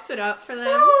Beans fucks it up for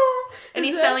them. And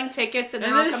he's selling tickets, and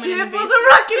they're all coming in the basement. Was a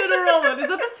rocket and a rolling. Is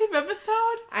that the same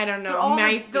episode? I don't know.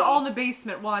 They're all in the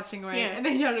basement watching, right? Yeah. And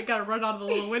they gotta run out of the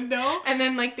little window. And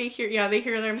then, they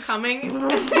hear them coming.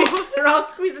 They're all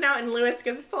squeezing out, and Lewis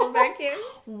gets pulled back in.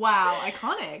 Wow,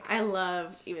 iconic. I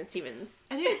love Even Stevens.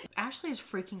 And Ashley is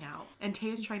freaking out, and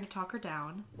Taya's trying to talk her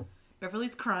down.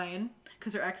 Beverly's crying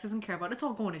because her ex doesn't care about it. It's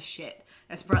all going to shit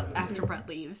after Brett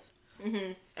leaves.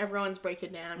 Mm-hmm. Everyone's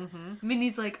breaking down. Mm-hmm.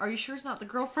 Minnie's like, are you sure it's not the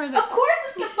girlfriend? Of course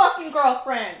it's the fucking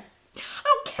girlfriend! I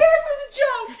don't care if it was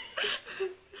a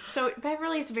joke! So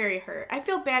Beverly's very hurt. I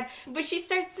feel bad. But she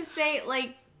starts to say,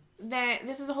 that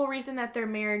this is the whole reason that their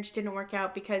marriage didn't work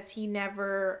out because he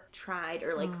never tried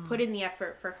or, put in the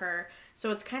effort for her. So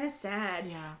it's kind of sad.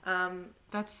 Yeah.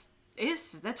 That's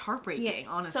heartbreaking,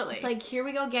 honestly. So it's here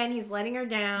we go again. He's letting her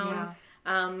down. Yeah.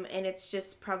 And it's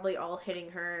just probably all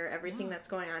hitting her, everything that's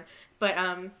going on. But,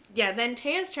 then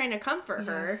Taya's trying to comfort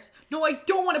her. No, I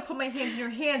don't want to put my hands in your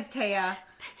hands, Taya.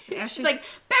 And she's like,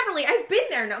 Beverly, I've been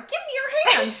there now. Give me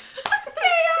your hands.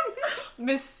 Taya!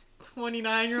 Miss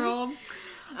 29-year-old.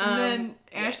 And then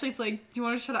Ashley's like, do you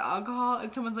want a shot of alcohol?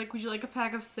 And someone's like, would you like a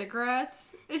pack of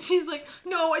cigarettes? And she's like,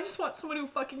 no, I just want someone who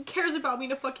fucking cares about me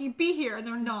to fucking be here. And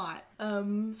they're not.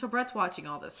 So Brett's watching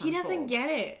all this He doesn't get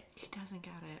it. He doesn't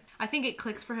get it. I think it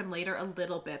clicks for him later a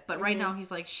little bit. But right now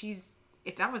he's like,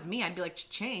 if that was me, I'd be like,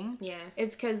 cha-ching. Yeah.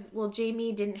 It's because,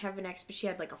 Jamie didn't have an ex, but she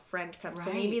had like a friend come. Right.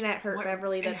 So maybe that hurt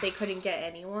Beverly that they couldn't get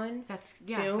anyone. That's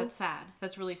sad.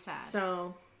 That's really sad.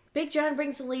 So Big John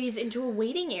brings the ladies into a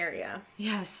waiting area.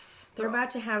 Yes. They're about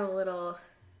to have a little...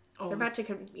 they're about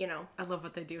to, I love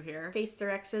what they do here. Face their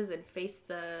exes and face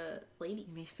the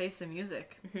ladies. Face the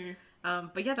music. Mm-hmm.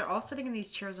 But yeah, they're all sitting in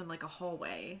these chairs in like a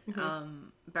hallway. Mm-hmm.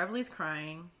 Beverly's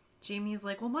crying. Jamie's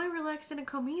like, well, my relax didn't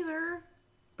come either.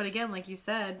 But again, like you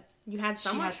said... You had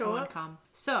someone come.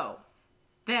 So,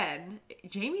 then,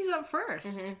 Jamie's up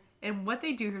first. Mm-hmm. And what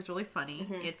they do here is really funny.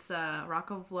 Mm-hmm. It's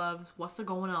Rock of Love's What's a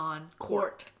Going On?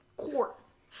 Court.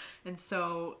 And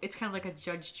so it's kind of like a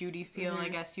Judge Judy feel, I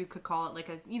guess you could call it, like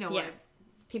a,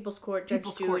 People's Court,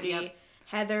 Judge Judy. Yep.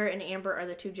 Heather and Amber are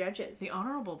the two judges. The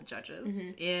honorable judges.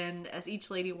 Mm-hmm. And as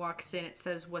each lady walks in, it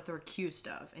says what they're accused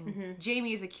of. And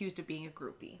Jamie is accused of being a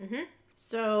groupie. Mm-hmm.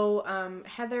 So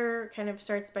Heather kind of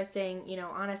starts by saying,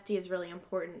 honesty is really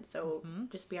important, so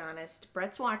just be honest.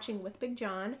 Brett's watching with Big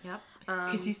John. Yep.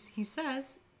 Because he says...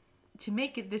 To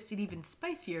make this an even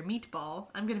spicier meatball,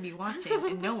 I'm going to be watching,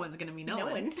 and no one's going to be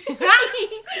knowing.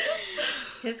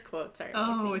 His quotes are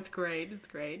amazing. Oh, it's great. It's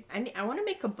great. I want to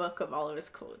make a book of all of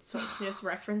his quotes, so I can just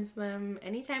reference them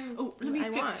anytime let me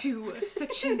flip to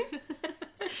section...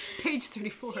 Page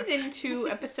 34. Season 2,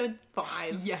 episode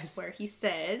 5. Yes. Where he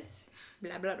says...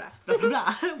 Blah, blah, blah. Blah, blah,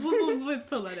 blah. We'll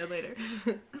fill that in later.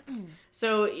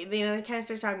 So, they kind of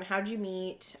starts talking about, how'd you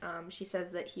meet? She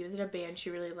says that he was in a band she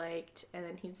really liked. And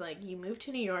then he's like, you moved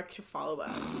to New York to follow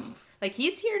us. Like,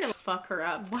 he's here to fuck her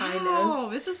up, kind of.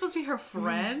 This is supposed to be her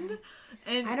friend?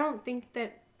 And I don't think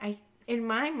that... In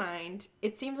my mind,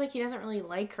 it seems like he doesn't really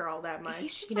like her all that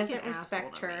much. He doesn't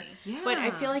respect her. Yeah. But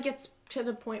I feel like it's to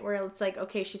the point where it's like,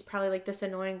 okay, she's probably like this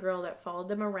annoying girl that followed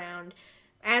them around.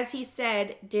 As he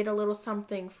said, did a little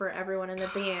something for everyone in the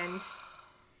band.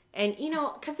 And,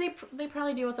 because they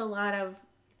probably deal with a lot of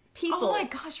people. Oh my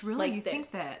gosh, really? Like you think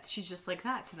that she's just like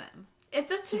that to them?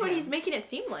 That's what he's making it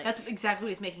seem like. That's exactly what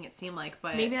he's making it seem like,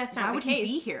 but maybe that's not why the would case.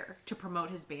 He be here to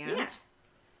promote his band? Yeah.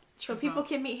 So people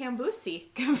can meet Hambusi.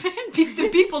 The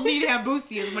people need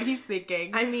Hambusi is what he's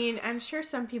thinking. I mean, I'm sure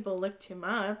some people looked him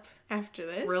up after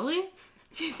this. Really?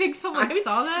 Do you think someone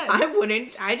saw that? I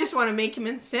wouldn't. I just want to make him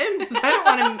in Sims. I don't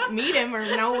want to meet him or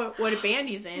know what a band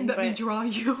he's in. Let me draw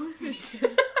you.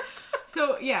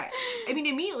 So, yeah. I mean,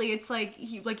 immediately, it's like,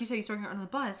 like you said, he's throwing her under the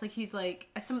bus. Like, he's like,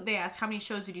 they ask, how many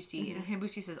shows did you see? And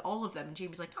Hambusi says, all of them. And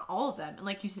Jamie's like, not all of them. And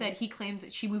like you said, he claims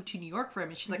that she moved to New York for him.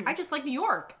 And she's like, I just like New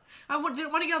York. I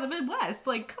didn't want to get out of the Midwest.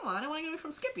 Like, come on, I want to get away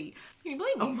from Skippy. Can you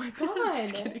blame me? Oh my God.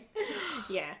 Just kidding.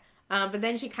 Yeah. But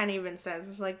then she kind of even says,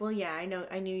 was like, well, yeah,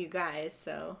 I knew you guys,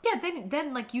 so. Yeah,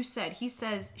 then like you said, he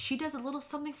says, she does a little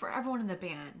something for everyone in the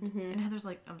band. Mm-hmm. And Heather's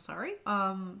like, I'm sorry?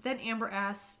 Then Amber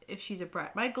asks if she's a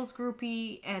Bret Michaels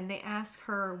groupie, and they ask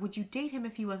her, would you date him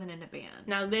if he wasn't in a band?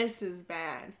 Now this is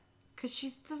bad. Because she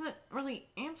doesn't really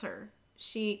answer.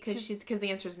 Because the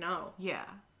answer's no. Yeah.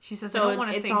 She says, so I don't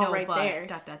want to say no, right but there. ...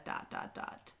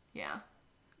 Yeah.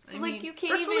 So, you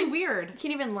can't that's even... really weird. You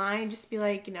can't even lie and just be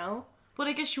like, no. But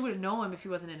I guess she wouldn't know him if he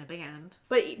wasn't in a band.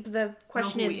 But the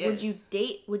question is,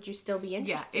 would you still be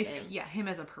interested in? Yeah, him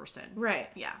as a person. Right.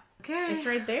 Yeah. Okay. It's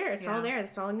right there. It's all there.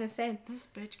 That's all I'm going to say. This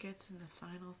bitch gets in the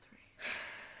final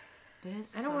 3.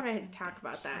 I don't want to talk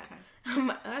about that.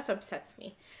 Okay. That upsets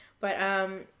me. But,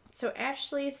 so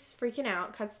Ashley's freaking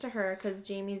out, cuts to her, because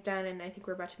Jamie's done, and I think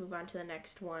we're about to move on to the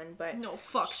next one, but... No,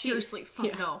 fuck. Seriously.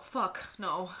 Fuck, no. Fuck,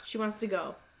 no. She wants to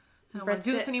go. I don't want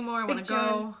to do this anymore. I want to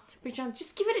go. Big John,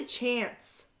 just give it a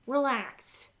chance.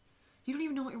 Relax. You don't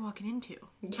even know what you're walking into.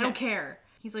 Yeah. I don't care.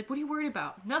 He's like, what are you worried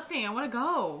about? Nothing. I want to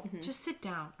go. Mm-hmm. Just sit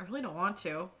down. I really don't want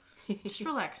to. Just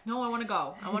relax. No, I want to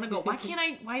go. I want to go. Why can't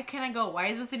I go? Why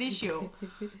is this an issue?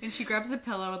 And she grabs a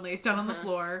pillow and lays down on the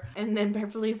floor. And then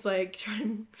Beverly's like,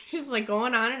 she's like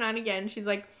going on and on again. She's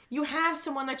like, you have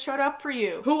someone that showed up for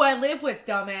you. Who I live with,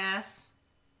 dumbass.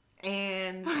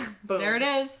 And boom. There it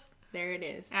is. There it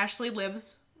is. Ashley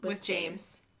lives with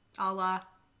James. A la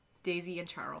Daisy and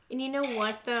Charles. And you know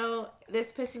what, though?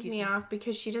 This pisses me off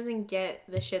because she doesn't get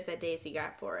the shit that Daisy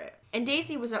got for it. And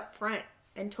Daisy was up front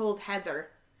and told Heather.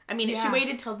 I mean, she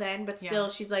waited till then, but still,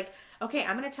 she's like, okay,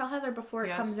 I'm going to tell Heather before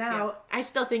it comes out. I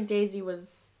still think Daisy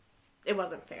it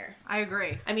wasn't fair. I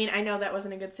agree. I mean, I know that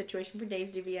wasn't a good situation for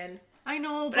Daisy to be in. I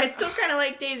know, but I still kind of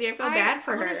like Daisy. I feel bad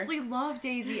for her. I honestly love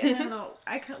Daisy. I don't know.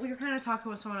 We were kind of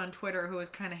talking with someone on Twitter who was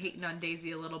kind of hating on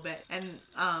Daisy a little bit. And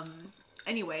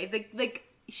anyway,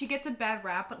 she gets a bad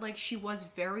rap, but like she was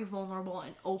very vulnerable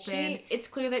and open. It's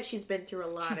clear that she's been through a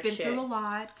lot. She's been through a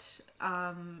lot.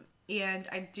 And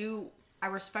I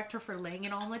respect her for laying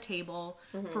it all on the table,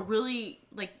 for really,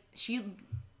 like, she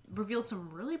revealed some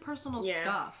really personal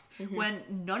stuff when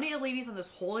none of the ladies on this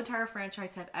whole entire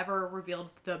franchise have ever revealed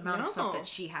the amount of stuff that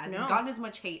she has and gotten as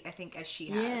much hate, I think, as she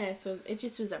has. Yeah, so it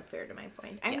just was unfair to my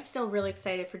point. I'm still really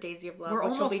excited for Daisy of Love. We're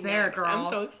almost there, girl.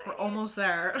 I'm so excited. We're almost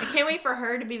there. I can't wait for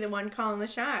her to be the one calling the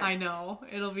shots. I know.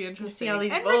 It'll be interesting. See all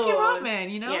these and votes. Ricky Rodman,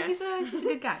 you know? Yeah. He's a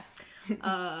good guy.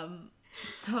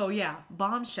 So, yeah,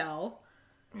 bombshell.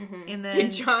 And then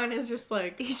Big John is just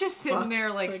like, he's just sitting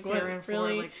there like staring what, for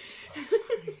really? like,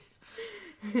 Jesus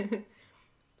Christ.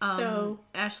 So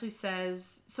Ashley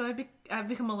says, so I've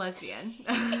become a lesbian.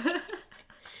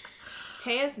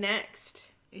 Taya's next.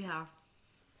 Yeah.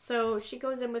 So she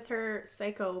goes in with her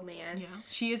psycho man. Yeah.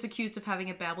 She is accused of having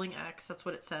a babbling ex. That's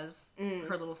what it says.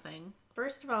 Her little thing.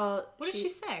 First of all, what does she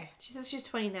say? She says she's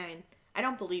 29. I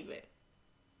don't believe it.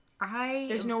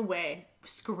 There's no way.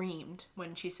 Screamed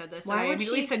when she said this. Why I would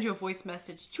immediately she send you a voice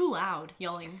message too loud,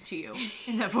 yelling to you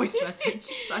in that voice message.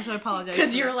 So I apologize.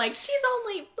 Because you're like, she's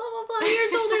only blah blah blah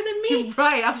years older than me.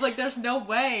 Right. I was like, there's no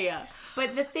way.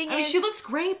 But the thing I mean, she looks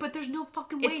great, but there's no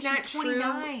fucking way. It's not she's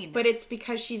 29. true. But it's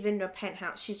because she's in a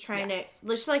penthouse. She's trying to,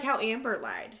 just like how Amber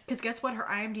lied. Because guess what? Her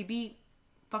IMDb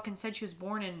fucking said she was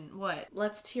born in what?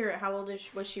 Let's hear it. How old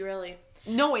was she really?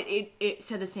 No, it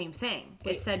said the same thing.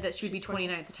 It said that she would be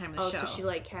 29 at the time of the show. Oh, so she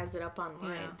like has it up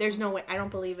online. Yeah. There's no way. I don't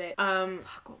believe it.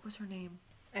 Fuck, what was her name?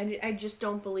 I just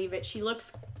don't believe it. She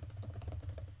looks.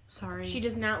 Sorry. She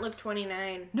does not look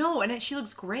 29. No, and she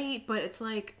looks great, but it's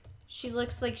like. She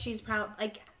looks like she's probably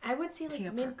like I would say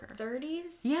like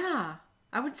mid-30s. Yeah.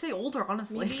 I would say older,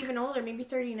 honestly. Maybe even older, maybe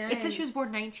 39. It says she was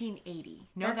born 1980.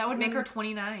 No, that would make her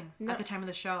 29 at the time of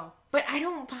the show. But I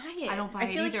don't buy it. I don't buy it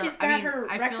either. I feel like she's got her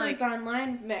records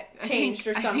online changed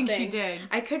or something. I think she did.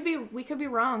 We could be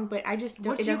wrong, but I just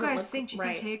don't. What do you guys think? Do you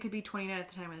think Taya could be 29 at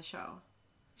the time of the show?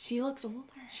 She looks older.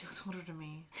 She looks older to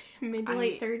me. Mid to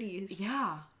late 30s.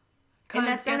 Yeah. And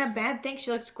that's not a bad thing.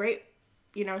 She looks great.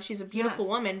 You know, she's a beautiful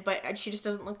woman, but she just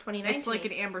doesn't look 29. It's like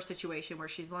an Amber situation where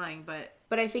she's lying, but...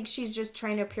 But I think she's just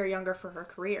trying to appear younger for her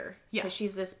career. Yeah. Because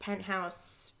she's this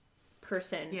penthouse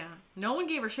person. Yeah. No one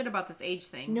gave her shit about this age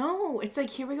thing. No. It's like,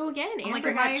 here we go again.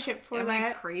 Amber got shit for that.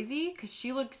 Am I crazy? Because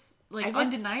she looks, like,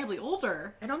 undeniably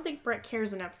older. I don't think Brett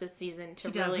cares enough this season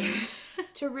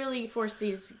to really force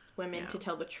these women to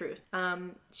tell the truth.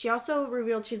 She also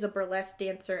revealed she's a burlesque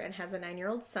dancer and has a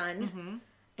 9-year-old son. Mm-hmm.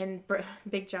 And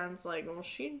Big John's like, well,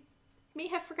 she may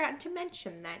have forgotten to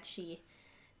mention that she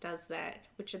does that.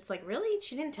 Which it's like, really?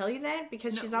 She didn't tell you that?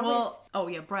 Because she's always... Well, oh,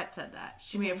 yeah, Brett said that.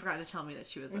 She may have forgotten to tell me that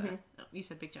she was No, you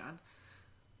said Big John.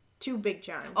 To Big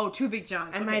John. Oh, to Big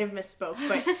John. I might have misspoke,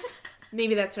 but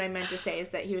maybe that's what I meant to say, is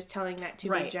that he was telling that to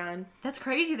Big John. That's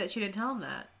crazy that she didn't tell him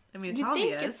that. I mean, it's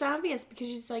obvious. Think it's obvious because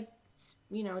she's like...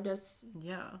 You know, does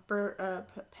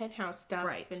penthouse stuff,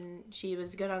 right? And she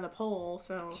was good on the pole,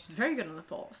 so she's very good on the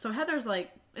pole. So Heather's like,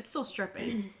 it's still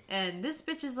stripping, and this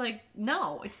bitch is like,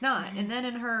 no, it's not. And then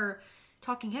in her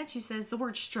talking head, she says the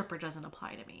word stripper doesn't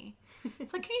apply to me.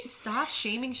 It's like, can you stop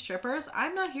shaming strippers?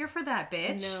 I'm not here for that,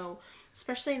 bitch. No,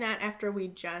 especially not after we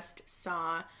just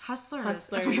saw Hustlers.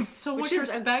 We have so much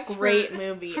respect. Is a great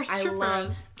movie. For strippers. I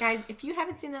love, guys. If you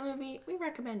haven't seen that movie, we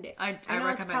recommend it. I know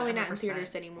recommend it's probably 100%. Not in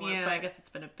theaters anymore. Yeah, but I guess it's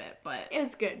been a bit, but it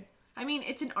was good. I mean,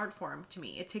 it's an art form to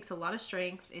me. It takes a lot of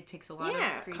strength. It takes a lot of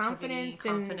creativity,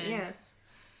 confidence.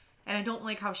 And I don't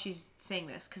like how she's saying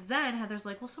this, because then Heather's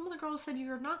like, well, some of the girls said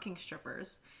you're knocking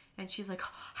strippers. And she's like,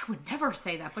 oh, I would never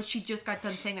say that. But she just got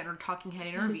done saying that in her talking head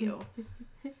interview.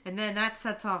 And then that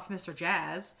sets off Mr.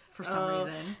 Jazz for some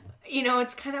reason. You know,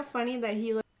 it's kind of funny that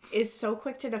he is so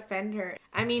quick to defend her.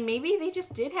 I mean, maybe they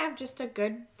just have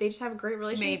a great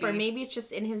relationship. Or maybe it's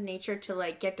just in his nature to,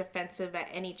 like, get defensive at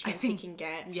any chance he can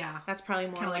get. Yeah. That's probably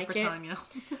more like Britannia.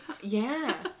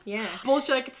 Yeah.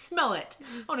 Bullshit, I can smell it.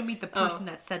 I want to meet the person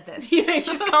that said this. Yeah,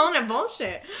 he's calling it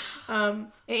bullshit.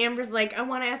 And Amber's like, I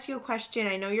want to ask you a question.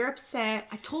 I know you're upset.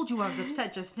 I told you I was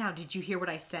upset just now. Did you hear what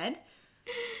I said?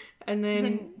 And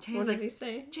then what does he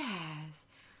say? Jazz,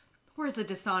 where's the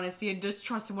dishonesty and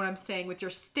distrust in what I'm saying with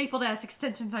your stapled ass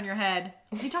extensions on your head?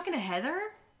 Is he talking to Heather?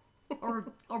 Or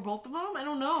both of them? I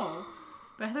don't know.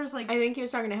 But Heather's like... I think he was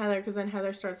talking to Heather, because then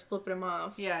Heather starts flipping him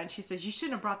off. Yeah, and she says, you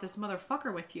shouldn't have brought this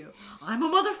motherfucker with you. I'm a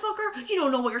motherfucker? You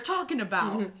don't know what you're talking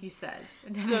about, he says.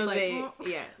 And Heather's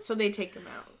so they take him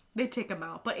out. They take him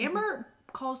out. But Amber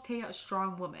calls Taya a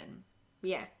strong woman.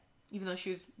 Yeah. Even though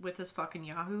she was with this fucking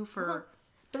Yahoo for...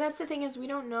 But that's the thing is, we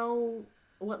don't know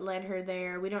what led her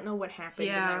there. We don't know what happened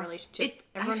in that relationship.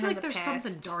 Everyone I feel like there's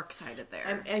something dark-sided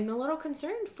there. I'm a little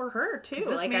concerned for her, too. This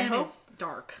like, man is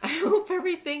dark. I hope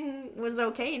everything was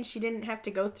okay and she didn't have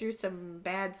to go through some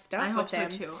bad stuff I hope so,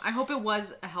 too. I hope it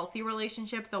was a healthy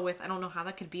relationship, though I don't know how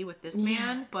that could be with this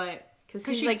man, but... Because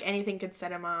it seems like anything could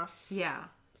set him off. Yeah.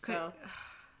 So...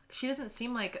 She doesn't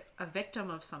seem like a victim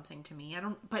of something to me.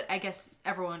 But I guess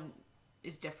everyone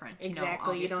is different.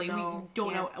 Exactly. Obviously, you don't know.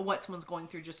 We don't know what someone's going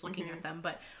through just looking at them.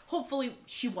 But hopefully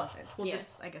she wasn't. We'll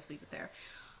just, I guess, leave it there.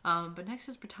 But next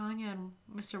is Britannia and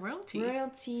Mr.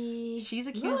 Royalty. She's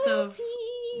accused of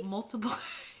multiple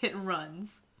hit and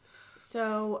runs.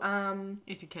 So,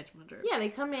 if you catch my drift. Yeah, they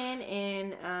come in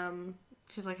and,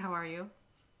 she's like, how are you?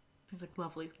 He's like,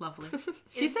 lovely.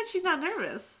 She said she's not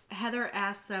nervous. Heather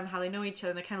asks them how they know each other,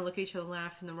 and they kind of look at each other and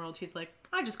laugh, and the Royalty's like,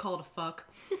 I just call it a fuck.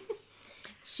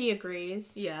 She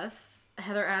agrees. Yes.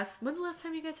 Heather asks, when's the last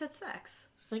time you guys had sex?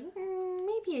 She's like,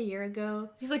 maybe a year ago.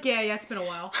 He's like, yeah, it's been a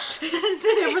while. And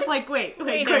then Amber's like, wait a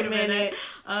minute.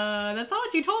 That's not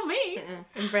what you told me.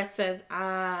 And Brett says,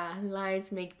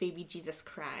 lies make baby Jesus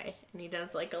cry. And he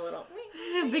does like a little...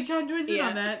 Big John joins in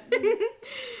on that.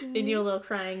 They do a little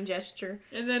crying gesture.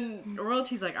 And then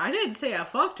Royalty's like, I didn't say I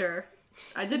fucked her.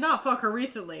 I did not fuck her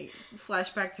recently.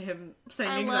 Flashback to him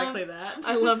saying exactly that.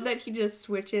 I love that he just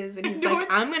switches and he's like,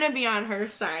 I'm gonna be on her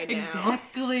side now.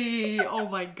 Exactly. Oh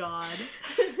my god.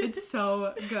 It's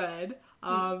so good.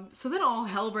 So then all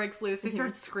hell breaks loose. They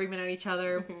start screaming at each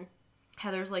other.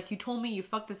 Heather's like, you told me you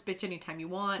fuck this bitch anytime you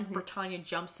want. Britannia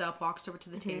jumps up, walks over to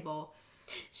the table.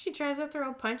 She tries to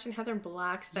throw a punch and Heather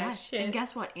blocks that shit. And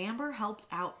guess what? Amber helped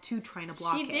out too, trying to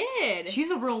block it. She did.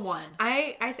 She's a real one.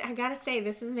 I gotta say,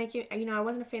 this is making... I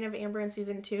wasn't a fan of Amber in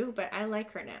season 2, but I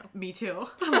like her now. Me too.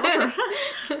 I love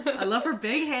her. I love her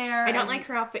big hair. I don't like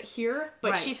her outfit here,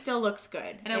 but she still looks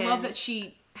good. And I love that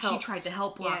she tried to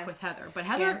help block with Heather. But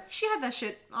Heather, she had that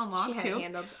shit on lock too. She had it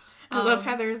handled. I love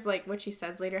Heather's, like, what she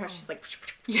says later, how she's like,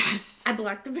 yes, I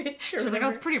blocked the bitch. She's like, I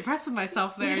was pretty impressed with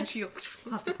myself there, and she'll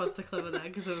have to post a clip of that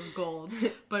because it was gold.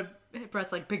 But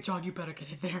Brett's like, Big John, you better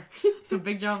get in there. So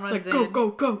Big John runs in.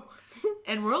 Go.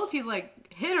 And Royalty's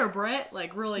like, hit her, Brett,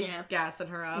 like really gassing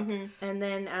her up. And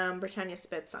then Britannia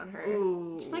spits on her.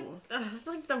 Ooh. It's like, it's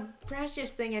like the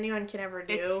freshest thing anyone can ever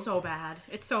do. It's so bad.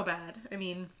 I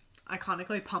mean,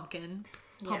 iconically, Pumpkin.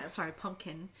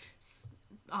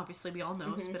 Obviously, we all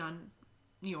know, spit on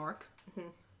New York.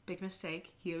 Big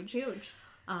mistake. Huge.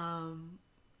 And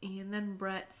then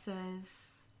Brett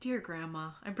says, Dear Grandma,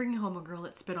 I'm bringing home a girl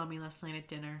that spit on me last night at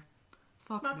dinner.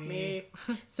 Fuck me.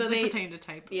 So they pretend to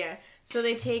type. Yeah. So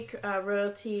they take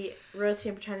Royalty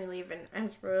and Britannia leave, and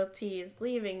as Royalty is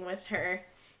leaving with her,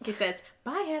 he says,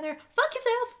 bye, Heather. Fuck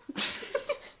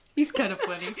yourself. He's kind of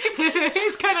funny.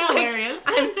 He's kind of hilarious.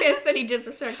 I'm pissed that he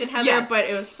disrespected Heather, but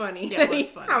it was funny. Yeah, it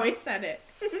was funny. How he said it.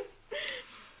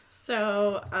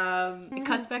 So, it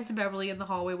cuts back to Beverly in the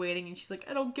hallway waiting, and she's like,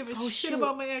 I don't give a shit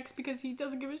about my ex because he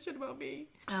doesn't give a shit about me.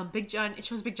 Big John, it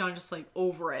shows Big John just like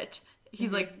over it.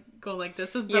 He's like going like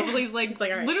this. As Beverly's like,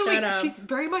 right, literally, she's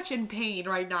very much in pain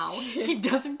right now. He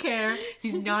doesn't care.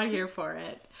 He's not here for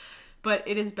it. But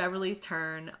it is Beverly's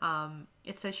turn.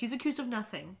 It says she's accused of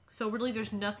nothing. So really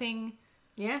there's nothing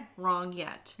wrong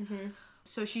yet.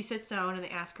 So she sits down and they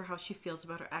ask her how she feels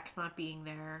about her ex not being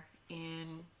there.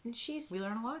 And we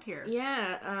learn a lot here.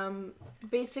 Yeah.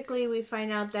 Basically we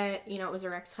find out that, it was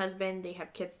her ex-husband. They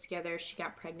have kids together. She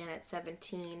got pregnant at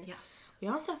 17. Yes. We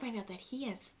also find out that he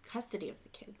has custody of the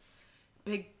kids.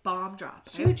 Big bomb drop.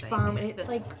 Huge bomb. And it's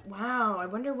like, wow, I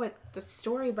wonder what the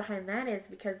story behind that is,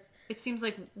 because it seems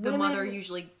like the mother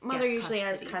usually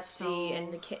has custody,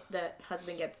 and the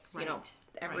husband gets,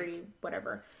 every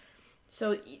whatever.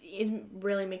 So it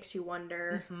really makes you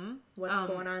wonder what's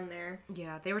going on there.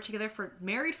 Yeah, they were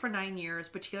married for 9 years,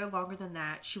 but together longer than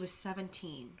that. She was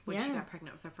 17 when she got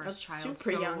pregnant with her first child.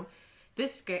 Super young.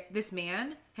 This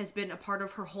man has been a part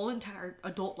of her whole entire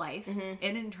adult life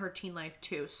and in her teen life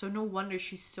too. So no wonder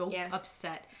she's so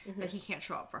upset that he can't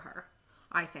show up for her,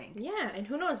 I think. Yeah, and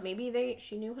who knows? Maybe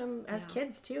she knew him as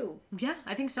kids too. Yeah,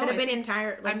 I think so. Could have been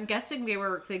entire. I'm guessing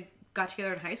they got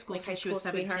together in high school since she was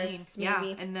 17. Yeah,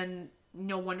 and then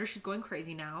no wonder she's going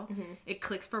crazy now. It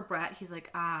clicks for Brett. He's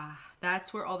like,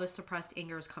 that's where all this suppressed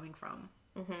anger is coming from.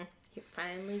 He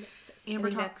finally gets it.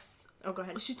 Amber talks. Oh, go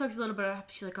ahead. She talks a little bit.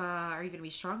 She's like, "Are you going to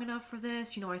be strong enough for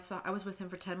this? I was with him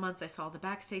for 10 months. I saw the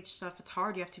backstage stuff. It's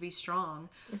hard. You have to be strong."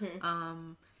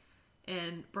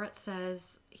 And Brett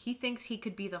says he thinks he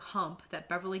could be the hump that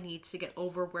Beverly needs to get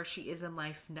over where she is in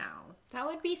life now. That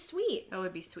would be sweet. That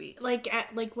would be sweet. Like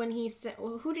when he said,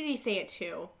 who did he say it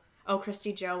to?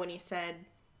 Christy Joe, when he said,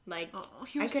 like,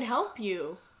 I could help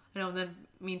you. And then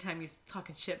meantime he's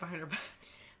talking shit behind her back.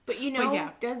 But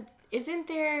is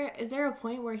there a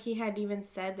point where he had even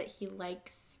said that he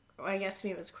likes, I guess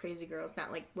maybe it was crazy girls,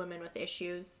 not like women with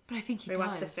issues. But I think he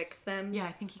wants to fix them. Yeah,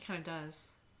 I think he kind of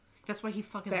does. That's why he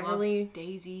fucking Beverly, loved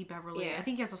Daisy, Beverly. Yeah. I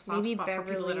think he has a soft spot for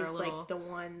people that are a little... like the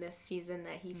one this season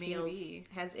that he feels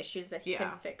has issues that he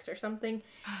can fix or something.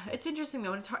 It's interesting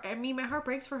though, and it's hard. I mean, my heart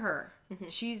breaks for her. Mm-hmm.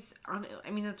 She's on. I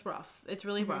mean, that's rough. It's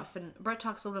really rough. And Brett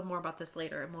talks a little bit more about this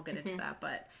later, and we'll get into that.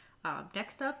 But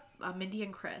next up, Mindy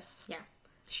and Chris. Yeah,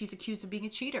 she's accused of being a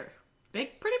cheater.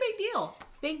 Pretty big deal.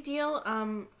 Big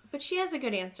deal. But she has a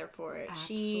good answer for it.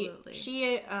 Absolutely.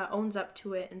 She owns up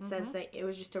to it and says that it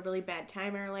was just a really bad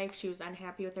time in her life. She was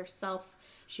unhappy with herself.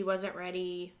 She wasn't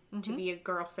ready to be a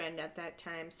girlfriend at that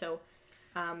time. So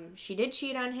she did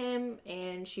cheat on him,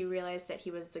 and she realized that he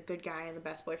was the good guy and the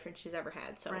best boyfriend she's ever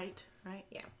had. So Right.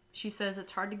 Yeah. She says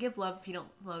it's hard to give love if you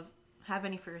don't have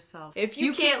any for yourself. If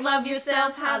you can't love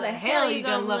yourself, how the hell are you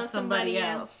gonna love somebody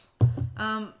else?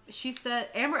 She said,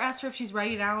 Amber asked her if she's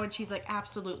ready now, and she's like,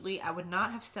 absolutely. I would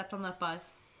not have stepped on that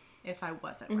bus if I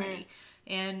wasn't ready.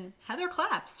 And Heather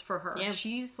claps for her. Yeah.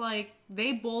 She's like,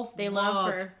 they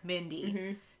love her.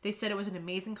 Mindy. They said it was an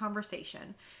amazing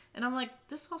conversation. And I'm like,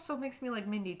 this also makes me like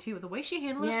Mindy too. The way she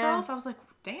handled herself, I was like,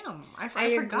 damn, I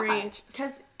forgot.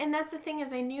 And that's the thing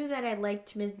is, I knew that I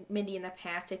liked Mindy in the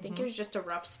past. I think it was just a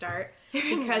rough start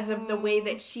because of the way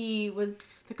that she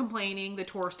was. The complaining, the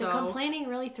torso. The complaining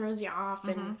really throws you off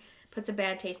and puts a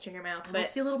bad taste in your mouth. And we'll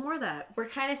see a little more of that. We're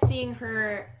kind of seeing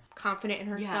her confident in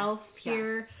herself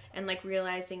here and like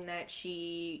realizing that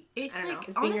she is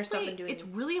being herself and doing. It's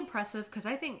really impressive because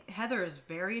I think Heather is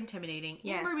very intimidating.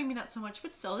 Amber maybe not so much,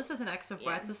 but still, this is an ex of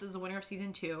Brett's. This is the winner of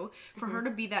season 2. For her to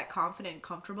be that confident and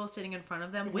comfortable sitting in front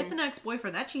of them with an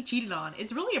ex-boyfriend that she cheated on,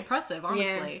 it's really impressive,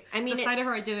 honestly. I mean, it's a side of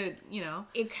her I didn't,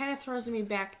 It kind of throws me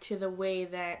back to the way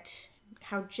that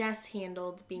how Jess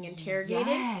handled being interrogated.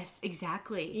 Yes,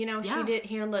 exactly. She did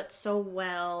handle it so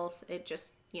well. It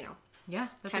just, Yeah,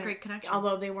 that's a great connection.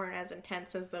 Although they weren't as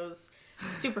intense as those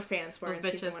super fans were in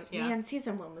season 1. Yeah. Man,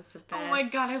 season 1 was the best. Oh my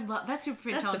god, I love that super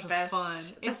fan challenge. Was fun.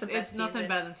 It's nothing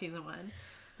better than season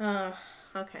 1.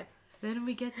 Okay. Then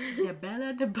we get the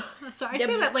Bella de Ball. Sorry, I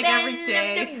say that like every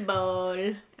day.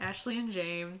 Ball. Ashley and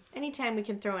James. Anytime we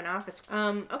can throw an office.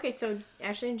 Okay, so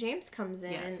Ashley and James comes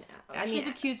in. Yes. Ashley's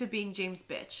accused of being James'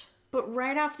 bitch. But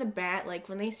right off the bat, like,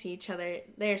 when they see each other,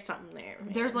 there's something there.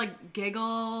 Man. There's, like,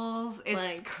 giggles. It's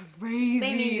like, crazy.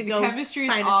 They need to go chemistry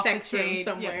find is a sex room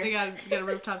somewhere. Yeah, they got a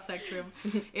rooftop sex room.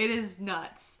 It is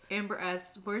nuts. Amber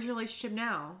asks, where's your relationship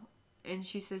now? And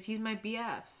she says, he's my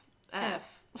BF.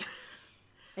 F.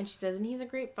 And she says, and he's a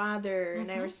great father, and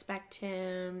I respect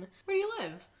him. Where do you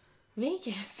live?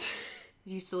 Vegas.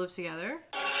 Do you still live together?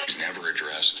 She's never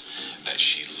addressed that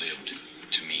she lived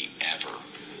to meet ever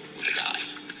with a guy.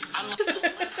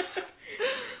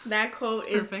 That quote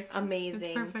is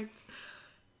amazing. It's perfect.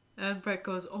 And Brett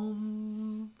goes,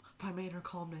 by my inner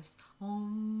calmness.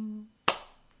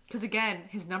 Because again,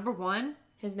 his number one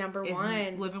is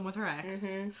living with her ex.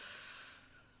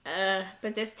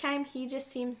 But this time he just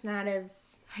seems not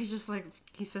as... He's just like,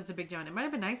 he says to Big John, it might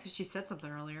have been nice if she said something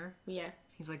earlier. Yeah.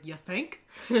 He's like, you think?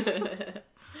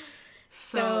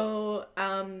 So,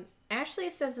 Ashley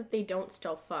says that they don't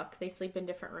still fuck. They sleep in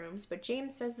different rooms. But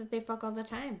James says that they fuck all the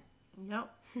time.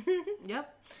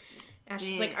 Yep.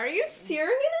 Ashley's like, are you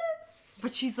serious?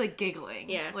 But she's like giggling.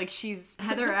 Yeah. Like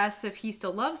Heather asks if he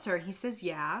still loves her. He says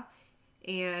yeah.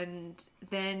 And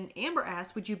then Amber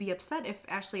asks, would you be upset if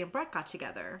Ashley and Brett got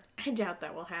together? I doubt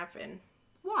that will happen.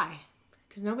 Why?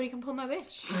 Because nobody can pull my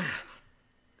bitch.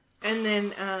 And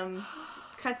then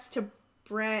cuts to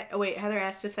Brett. Oh, wait. Heather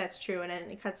asks if that's true. And then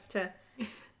it cuts to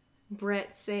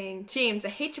Brett saying, James, I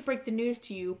hate to break the news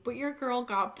to you, but your girl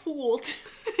got pooled.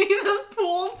 He says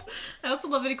pooled. I also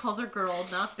love that he calls her girl,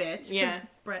 not bitch. Yeah.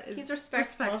 Brett is He's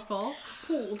respectful.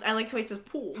 Pooled. I like how he says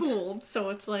pooled. Pooled. So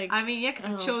it's like... I mean, yeah,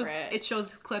 because it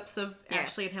shows clips of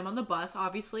Ashley and him on the bus,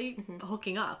 obviously,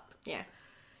 hooking up. Yeah.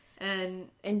 And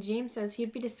James says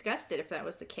he'd be disgusted if that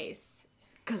was the case.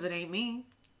 Because it ain't me.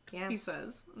 Yeah. He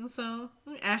says. And so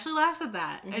Ashley laughs at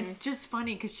that. It's just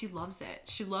funny because she loves it.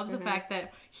 She loves the fact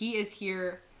that he is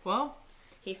here. Well,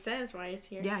 he says why he's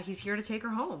here. Yeah, he's here to take her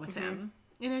home with him.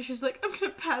 And she's like, I'm going to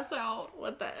pass out.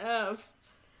 What the F?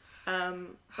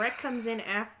 Brett comes in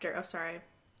after. Oh, sorry.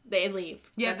 They leave.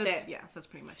 Yeah, that's it. Yeah, that's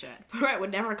pretty much it. Brett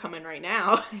would never come in right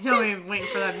now. No, I'm waiting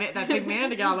for that big man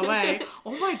to get out of the way.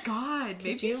 Oh my god.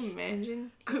 Could you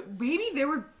imagine? Maybe there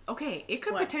were... Okay, it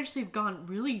could What? potentially have gone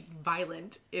really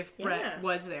violent if Brett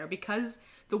was there, because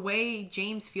the way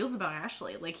James feels about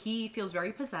Ashley, like, he feels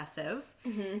very possessive.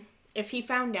 Mm-hmm. If he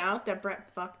found out that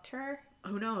Brett fucked her...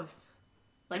 Who knows?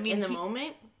 Like, in the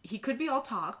moment? He could be all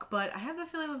talk, but I have the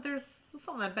feeling that there's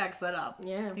something that backs that up.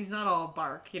 Yeah. He's not all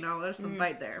bark, you know? There's some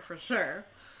bite there, for sure.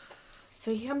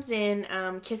 So he comes in,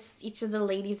 kisses each of the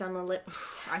ladies on the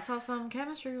lips. I saw some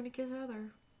chemistry when he kissed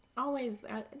Heather. There always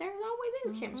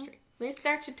is chemistry. They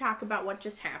start to talk about what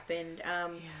just happened.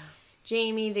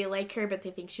 Jamie, they like her, but they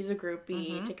think she's a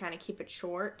groupie to kind of keep it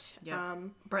short. Yeah.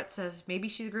 Brett says maybe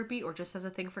she's a groupie or just has a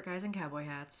thing for guys in cowboy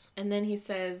hats. And then he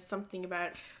says something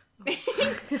about,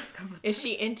 is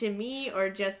she into me or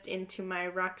just into my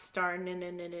rock star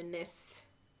ness?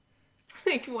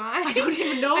 Like, why? I don't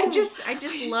even know. I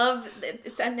just love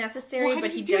it's unnecessary, but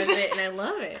he does it, and I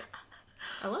love it.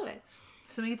 I love it.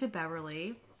 So we get to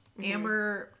Beverly.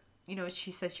 Amber, you know,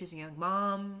 she says she was a young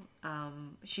mom.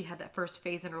 She had that first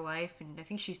phase in her life, and I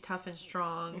think she's tough and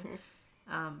strong.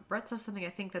 Brett says something I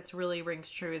think that's really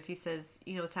rings true, is he says,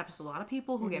 you know, this happens to a lot of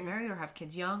people who get married or have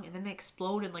kids young, and then they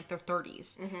explode in, like, their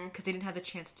 30s because they didn't have the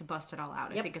chance to bust it all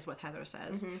out, I think is what Heather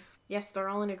says. Yes, they're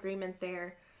all in agreement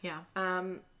there. Yeah.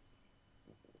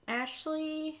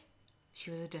 Ashley... She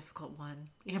was a difficult one,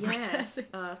 Amber says.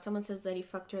 Someone says that he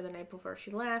fucked her the night before she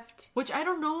left. Which I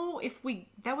don't know if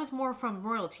that was more from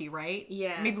royalty, right?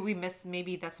 Yeah. Maybe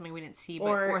that's something we didn't see,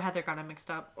 or Heather got him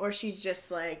mixed up. Or she's just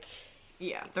like,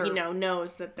 yeah,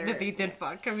 knows that they did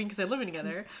fuck. I mean, because they're living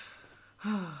together.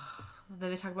 Then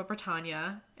they talk about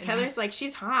Britannia. And Heather's like,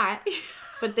 she's hot,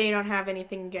 but they don't have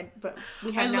anything good, but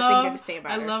we have nothing good to say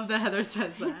about her. I love that Heather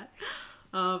says that.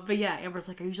 But yeah, Amber's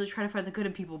like, I usually try to find the good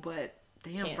in people, but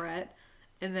damn, Can't. Brett.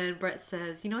 And then Brett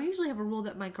says, you know, I usually have a rule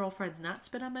that my girlfriends not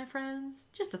spit on my friends.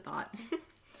 Just a thought.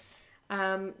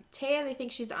 Taya, they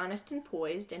think she's honest and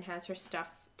poised and has her stuff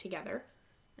together.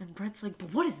 And Brett's like,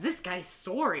 but what is this guy's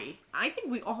story? I think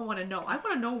we all want to know. I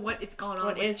want to know what is going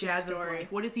on with Jazz's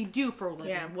life. What does he do for a living?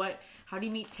 Yeah. How do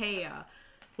you meet Taya?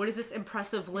 What is this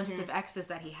impressive list of exes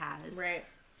that he has? Right.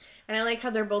 And I like how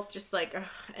they're both just like, ugh,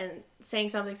 and saying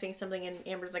something, and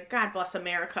Amber's like, God bless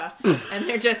America. And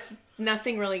they're just,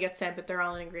 nothing really gets said, but they're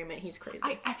all in agreement. He's crazy.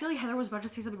 I feel like Heather was about to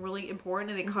say something really important,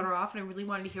 and they cut her off, and I really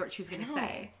wanted to hear what she was going to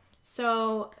say.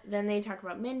 So then they talk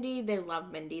about Mindy. They love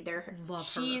Mindy.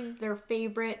 She's their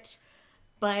favorite.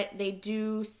 But they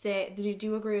do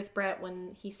agree with Brett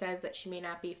when he says that she may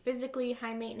not be physically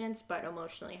high maintenance, but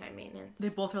emotionally high maintenance. They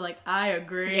both are like, I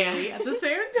agree. Yeah. At the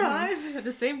same time. At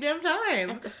the same damn time.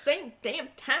 At the same damn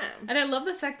time. And I love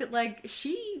the fact that, like,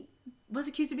 she was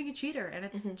accused of being a cheater, and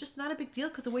it's just not a big deal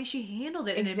because the way she handled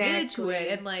it and admitted to it,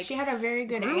 and, like, she had a very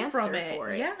good answer from it. for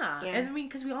it. Yeah. And I mean,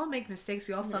 because we all make mistakes,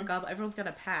 we all fuck up, everyone's got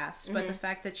a past, but the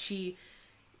fact that she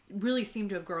really seemed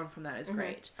to have grown from that is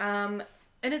great.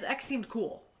 And his ex seemed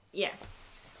cool. Yeah.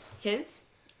 His?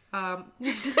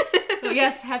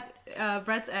 Yes,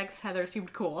 Brett's ex, Heather,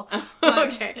 seemed cool.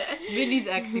 Okay. Mindy's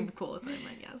ex seemed cool, so I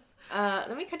mean, yes.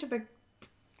 Let me cut to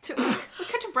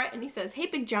Brett, and he says, "Hey,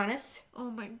 Big Jonas." Oh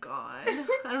my god. I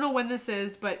don't know when this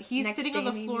is, but he's Next sitting on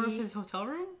the day, floor maybe. of his hotel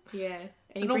room. Yeah.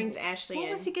 And he brings Ashley in.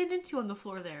 What was he getting into on the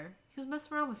floor there? He was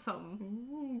messing around with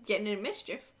something. Getting into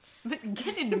mischief. But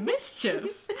getting into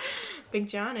mischief. Big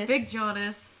Jonas. Big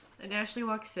Jonas. And Ashley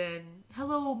walks in.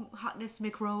 Hello, hotness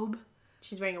McRobe.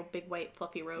 She's wearing a big white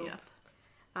fluffy robe.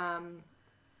 Yep.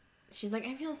 She's like,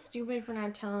 I feel stupid for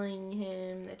not telling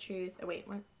him the truth. Oh, wait,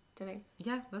 what? Did I?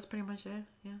 Yeah, that's pretty much it.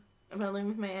 Yeah. About living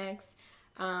with my ex.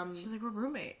 She's like, we're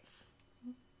roommates.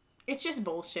 It's just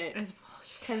bullshit. It's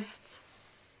bullshit. Because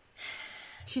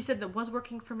she said that was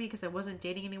working for me because I wasn't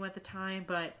dating anyone at the time,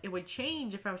 but it would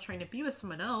change if I was trying to be with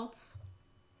someone else.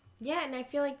 yeah, and I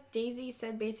feel like Daisy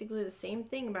said basically the same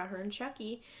thing about her and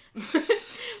Chucky.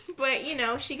 But, you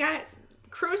know, she got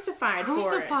crucified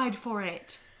for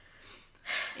it.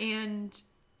 And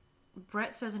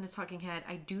Brett says in his talking head,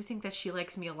 I do think that she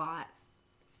likes me a lot.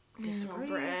 Disagree. Oh,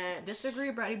 Brett. Disagree,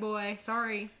 Bratty boy.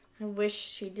 Sorry. I wish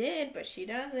she did, but she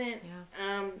doesn't.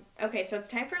 Yeah. Okay, so it's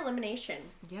time for elimination.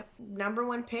 Yep. Number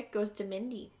 1 pick goes to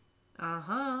Mindy.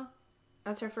 Uh-huh.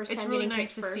 That's her first It's time really getting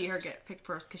nice picked to first. see her get picked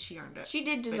first because she earned it. She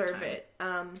did Big deserve time. it.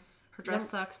 Her dress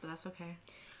sucks, but that's okay.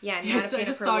 Yeah, not Yes, a fan I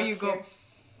just of her saw look you go. here.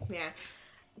 Yeah.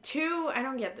 2, I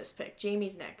don't get this pick.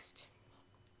 Jamie's next.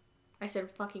 I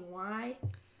said, fucking why?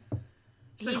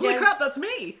 She's like, holy crap, that's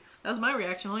me! That was my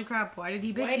reaction. Holy crap, why did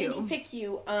he pick you? Why did he pick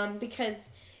you? Because,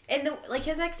 and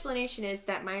his explanation is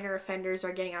that minor offenders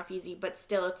are getting off easy, but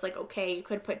still, it's like, okay, you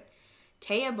could put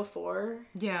Taya before.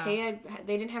 Yeah. Taya,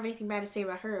 they didn't have anything bad to say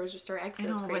about her. It was just her ex that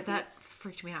was crazy. But that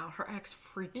freaked me out. Her ex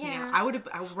freaked me out. I would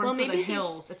run for the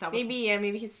hills if that was...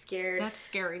 Maybe he's scared. That's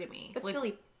scary to me. But still,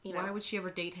 why would she ever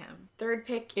date him? Third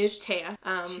pick is Taya.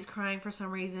 She's crying for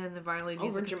some reason. The violin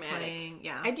music is playing.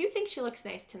 Yeah. I do think she looks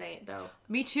nice tonight, though.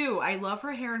 Me too. I love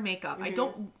her hair and makeup.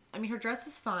 Her dress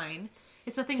is fine.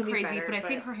 It's nothing crazy, but I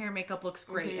think her hair and makeup looks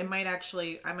great. I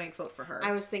might vote for her.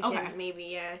 I was thinking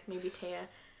maybe Taya.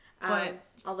 But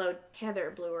although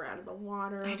Heather blew her out of the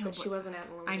water, but she wasn't at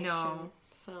Illumination. I know.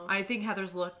 So I think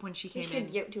Heather's look when she came in.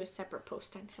 We should do a separate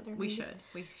post on Heather. We should.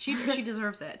 She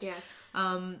deserves it. Yeah.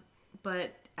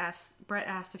 But Brett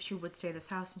asked if she would stay at this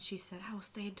house, and she said, "I will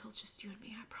stay until just you and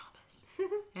me. I promise."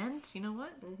 And you know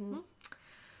what?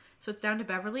 So it's down to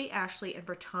Beverly, Ashley, and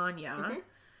Britannia.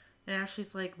 And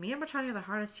Ashley's like, "Me and Britannia are the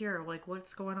hardest here. Like,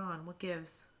 what's going on? What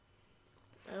gives?"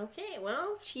 Okay.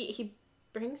 Well, he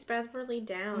brings Beverly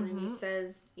down and he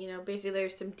says, basically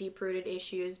there's some deep-rooted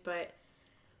issues, but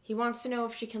he wants to know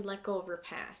if she can let go of her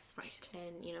past. Right.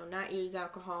 And, not use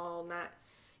alcohol,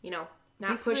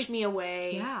 not push me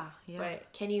away. Yeah.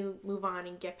 But can you move on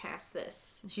and get past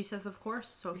this? And she says, of course.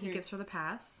 So he gives her the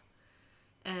pass.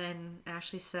 And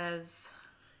Ashley says,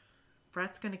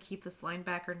 Brett's going to keep this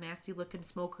linebacker, nasty-looking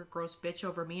smoker, gross bitch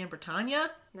over me and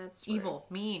Britannia? That's evil.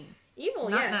 Mean. Evil,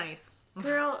 Not nice.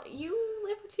 Girl, you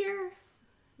live with your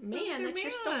man that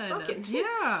you're still fucking.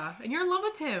 Yeah, and you're in love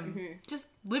with him. Just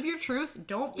live your truth.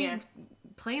 Don't be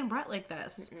playing Brett like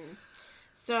this.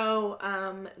 So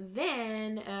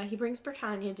then he brings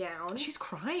Britannia down. She's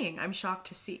crying. I'm shocked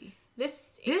to see.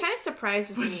 This kind of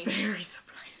surprises me. Very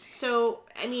surprising. So,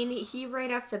 he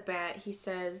right off the bat, he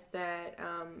says that,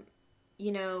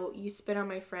 you spit on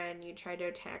my friend, you tried to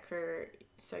attack her,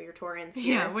 so your Torrance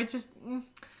here. Yeah, which is...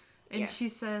 And she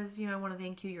says, I want to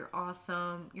thank you. You're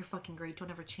awesome. You're fucking great. Don't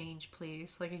ever change,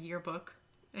 please. Like a yearbook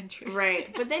entry.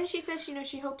 Right. But then she says,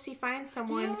 she hopes he finds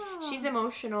someone. Yeah. She's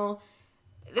emotional.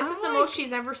 This is the most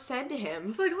she's ever said to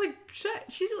him. Like, shit.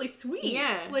 She's really sweet.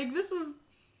 Yeah. Like, this is...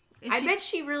 I bet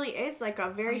she really is, like, a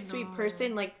very sweet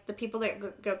person. Like, the people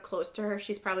that go close to her,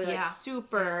 she's probably, like,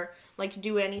 super, like,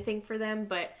 do anything for them.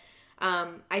 But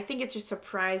I think it just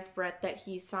surprised Brett that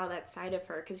he saw that side of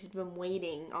her because he's been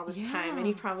waiting all this time. And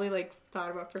he probably, like,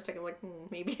 thought about it for a second, like,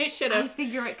 maybe I should have. I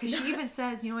think you're right. Because she even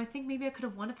says, I think maybe I could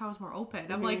have won if I was more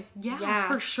open. I'm like, yeah,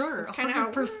 for sure. It's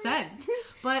 100%.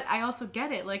 But I also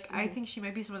get it. Like, I think she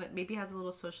might be someone that maybe has a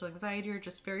little social anxiety or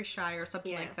just very shy or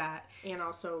something like that. And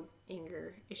also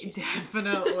anger issues.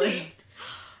 Definitely.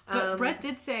 But Brett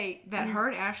did say that her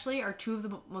and Ashley are two of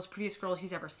the most prettiest girls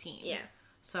he's ever seen. Yeah.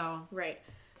 So. Right.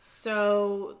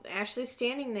 So Ashley's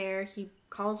standing there. He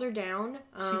calls her down.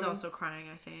 She's also crying,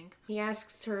 I think. He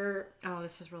asks her. Oh,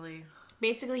 this is really.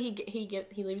 Basically,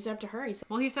 he leaves it up to her.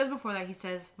 He says before that, he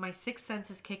says, my sixth sense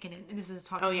is kicking in. And this is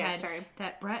talking head.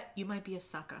 That Brett, you might be a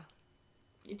sucker.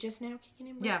 Just now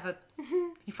kicking in? Yeah, but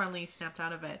he finally snapped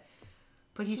out of it.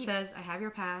 But he says, I have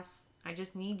your pass. I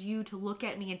just need you to look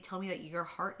at me and tell me that your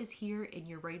heart is here and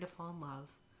you're ready to fall in love.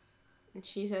 And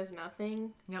she says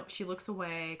nothing. No, she looks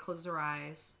away, closes her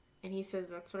eyes. And he says,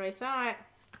 that's what I thought.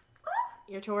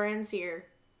 Your Torrance here.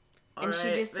 And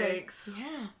she just says,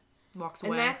 yeah. Walks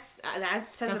away. And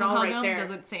that says it all right there.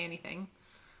 Doesn't say anything.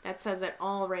 That says it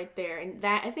all right there. And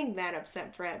I think that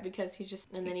upset Brett because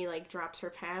and then he like drops her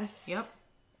pass. Yep.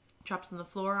 Drops on the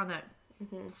floor on that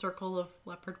circle of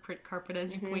leopard print carpet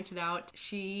as you pointed out.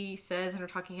 She says in her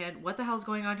talking head, what the hell's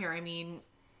going on here? I mean,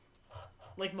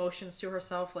 like motions to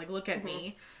herself, like look at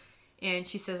me. And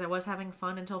she says, I was having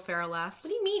fun until Farrah left. What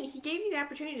do you mean? He gave you the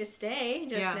opportunity to stay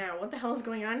just now. What the hell is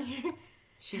going on here?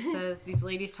 She says, these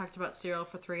ladies talked about cereal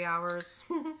for 3 hours.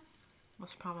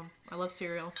 What's the problem? I love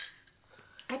cereal.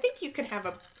 I think you could have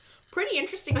a pretty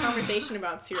interesting conversation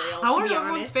about cereal, to be honest. I want to know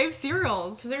everyone's fave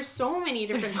cereals. Because there's so many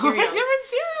different cereals.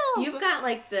 You've got,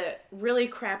 like, the really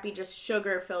crappy, just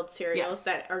sugar-filled cereals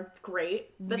that are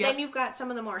great. But then you've got some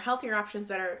of the more healthier options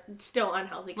that are still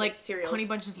unhealthy. Like cereals, Honey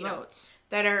Bunches of Oats.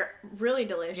 That are really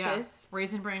delicious. Yeah.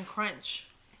 Raisin Bran Crunch.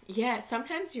 Yeah,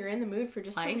 sometimes you're in the mood for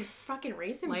just some fucking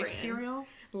Raisin Bran. Life cereal.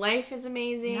 Life is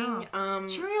amazing. Yeah.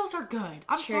 Cheerios are good.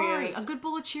 I'm sorry. A good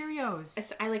bowl of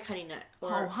Cheerios. I like Honey Nut.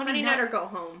 Honey Nut or Go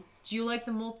Home. Do you like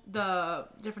the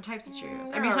different types of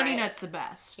Cheerios? I mean, Honey Nut's the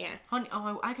best. Yeah.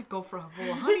 I could go for a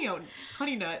bowl of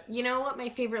Honey Nut. You know what my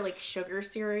favorite like sugar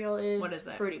cereal is? What is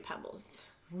it? Fruity Pebbles.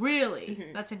 Really?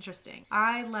 That's interesting.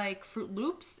 I like Fruit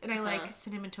Loops, and I like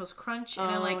Cinnamon Toast Crunch,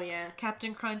 and I like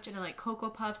Captain Crunch, and I like Cocoa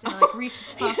Puffs, and I like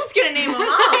Reese's Puffs. You're just gonna name them all.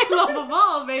 I love them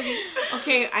all, baby.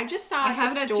 Okay, I just saw I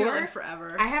haven't had cereal in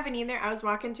forever. I haven't either. I was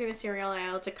walking through the cereal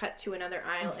aisle to cut to another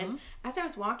aisle, and as I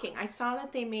was walking, I saw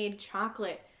that they made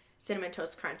chocolate Cinnamon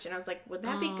Toast Crunch, and I was like, would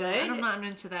that be good? And I'm not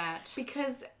into that.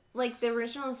 Because, like, the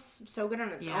original is so good on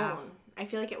its own. I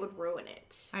feel like it would ruin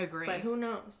it. I agree. But who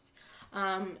knows?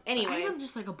 Anyway. I even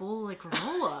just like a bowl of, like,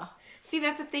 granola. See,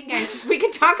 that's the thing, guys. We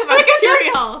can talk about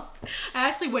cereal.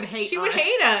 Ashley would hate us. She would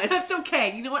hate us. That's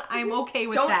okay. You know what? I'm okay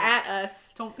with that. Don't at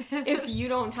us. Don't. If you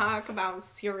don't talk about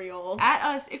cereal. At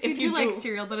us. If you do like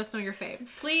cereal, let us know your fave.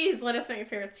 Please let us know your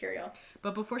favorite cereal.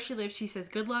 But before she leaves, she says,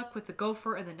 good luck with the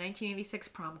gopher and the 1986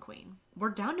 prom queen. We're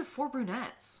down to 4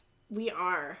 brunettes. We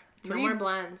are. 3 no more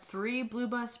blondes. 3 blue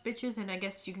bus bitches, and I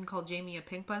guess you can call Jamie a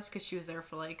pink bus because she was there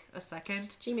for like a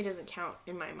second. Jamie doesn't count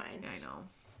in my mind. I know.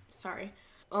 Sorry.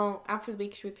 Oh, after the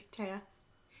week, should we pick Taya?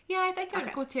 Yeah, I think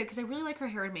I'd go with Taya because I really like her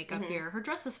hair and makeup here. Her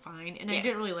dress is fine, and I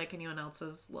didn't really like anyone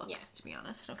else's looks, to be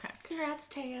honest. Okay. Congrats,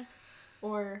 Taya.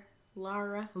 Or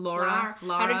Laura. Laura.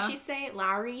 How did she say it?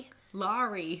 Laurie?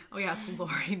 Laurie. Oh, yeah, it's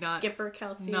Laurie, not... Skipper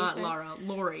Kelsey. Not Laura.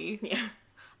 Laurie. Yeah.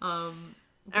 All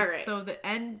right. So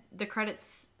the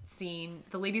credits scene,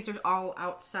 the ladies are all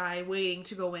outside waiting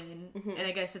to go in, and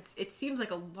I guess it seems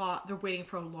like they're waiting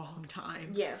for a long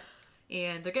time. Yeah.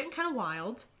 And they're getting kind of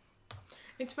wild.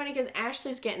 It's funny because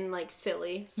Ashley's getting, like,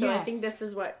 silly. So I think this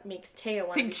is what makes Taya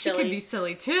want to be silly. She can be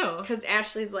silly, too. Because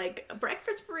Ashley's like, a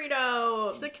breakfast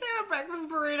burrito. She's like, can I have a breakfast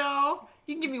burrito?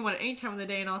 You can give me one any time of the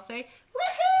day, and I'll say,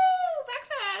 woohoo!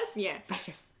 Breakfast! Yeah.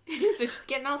 Breakfast. So she's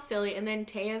getting all silly, and then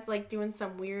Taya's, like, doing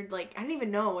some weird, like, I don't even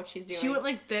know what she's doing. She went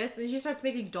like this, and then she starts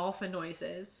making dolphin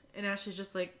noises. And Ashley's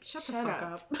just like, shut the fuck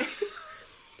up.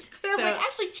 Taya's like,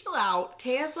 Ashley, chill out.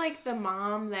 Taya's, like, the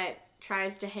mom that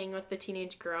tries to hang with the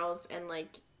teenage girls and,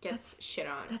 like, gets shit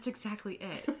on. That's exactly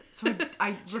it. So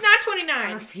I she's not 29.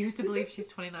 I refuse to believe she's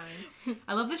 29.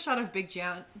 I love the shot of Big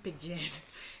John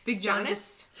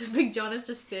is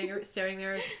just staring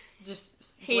there, just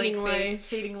hating life.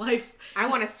 Hating life. I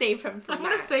want to save him from I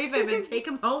want to save him and take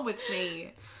him home with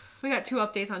me. We got 2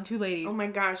 updates on 2 ladies. Oh my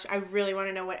gosh, I really want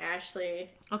to know what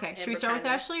Ashley. Okay, should we start with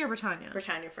Ashley or Britannia?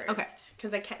 Britannia first. Okay,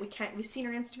 because we've seen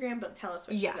her Instagram, but tell us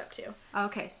what she's up to.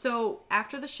 Okay, so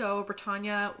after the show,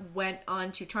 Britannia went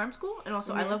on to Charm School and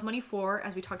also I Love Money 4,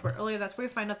 as we talked about earlier. That's where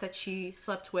we find out that she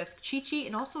slept with Chi-Chi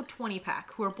and also 20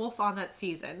 Pack, who are both on that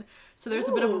season. So there's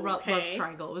a bit of a love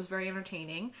triangle. It was very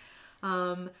entertaining.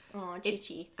 Oh,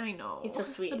 Chi-Chi. I know. He's so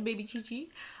sweet. Little baby Chi-Chi.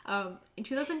 In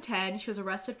 2010, she was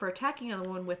arrested for attacking another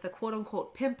woman with a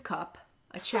quote-unquote pimp cup,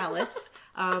 a chalice.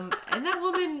 And that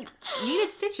woman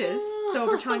needed stitches. So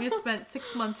Britannia spent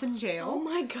 6 months in jail. Oh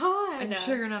my god. I'm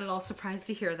sure you're not at all surprised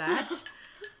to hear that.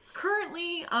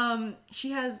 Currently, she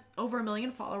has over 1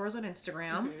 million followers on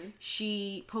Instagram.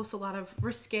 She posts a lot of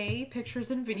risque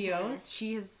pictures and videos.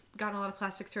 She has gotten a lot of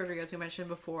plastic surgery, as we mentioned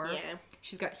before. Yeah.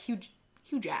 She's got huge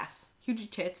ass, huge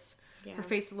tits. Yeah. Her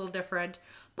face is a little different,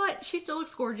 but she still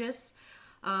looks gorgeous.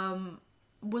 I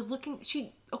was looking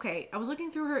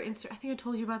through her Insta. I think I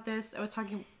told you about this. I was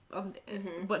talking,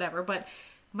 whatever. But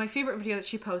my favorite video that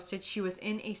she posted, she was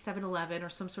in a 7-Eleven or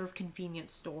some sort of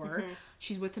convenience store.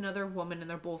 She's with another woman, and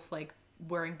they're both like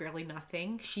wearing barely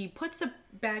nothing. She puts a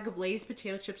bag of Lay's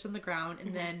potato chips on the ground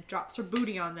and then drops her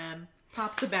booty on them,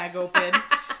 pops the bag open.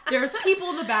 There's people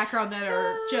in the background that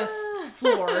are just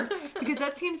floored because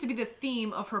that seems to be the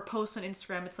theme of her posts on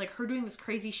Instagram. It's like her doing this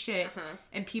crazy shit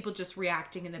and people just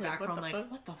reacting in the background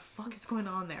what the fuck is going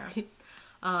on there?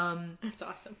 That's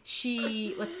awesome.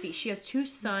 She has 2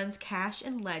 sons, Cash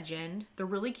and Legend. They're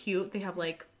really cute. They have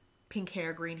like pink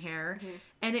hair, green hair.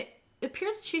 And it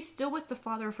appears that she's still with the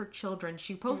father of her children.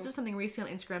 She posted something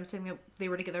recently on Instagram saying that they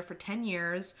were together for 10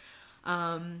 years.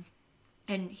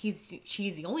 And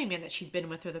she's the only man that she's been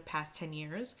with her the past 10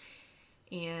 years.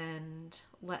 And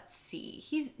let's see.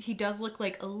 He does look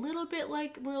like a little bit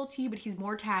like royalty, but he's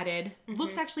more tatted.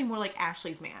 Looks actually more like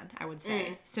Ashley's man, I would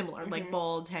say. Similar, like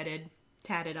bald-headed,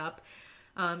 tatted up.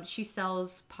 She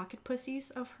sells pocket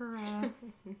pussies of her,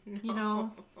 you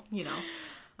know.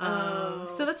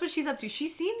 So that's what she's up to. She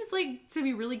seems like to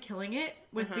be really killing it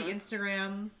with the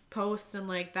Instagram posts and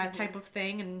like that type of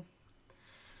thing, and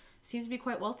seems to be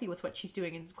quite wealthy with what she's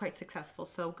doing and is quite successful.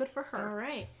 So good for her. All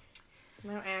right.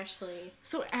 Now Ashley.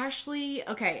 So Ashley,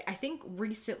 okay, I think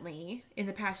recently, in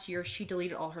the past year, she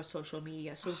deleted all her social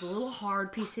media. So it was a little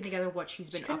hard piecing together what she's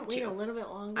been up to. Wait a little bit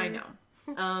longer. I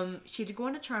know. She did go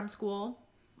into Charm School.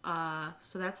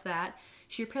 So that's that.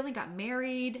 She apparently got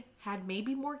married, had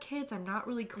maybe more kids. I'm not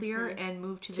really clear, and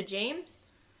moved to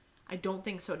James? I don't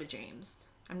think so, to James.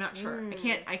 I'm not sure.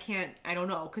 I don't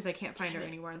know, because I can't find her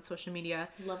anywhere on social media.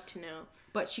 Love to know.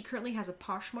 But she currently has a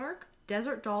Poshmark,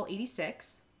 Desert Doll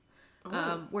 86,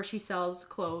 where she sells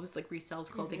clothes, like resells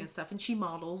clothing and stuff, and she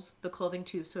models the clothing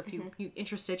too. So if you're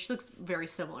interested, she looks very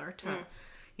similar to,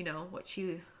 what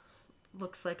she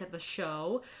looks like at the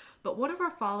show. But one of our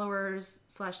followers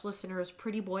 / listeners,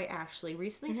 Pretty Boy Ashley,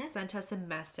 recently sent us a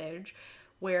message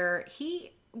where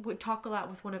he would talk a lot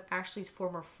with one of Ashley's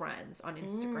former friends on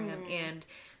Instagram. And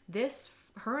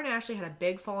her and Ashley had a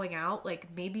big falling out, like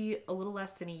maybe a little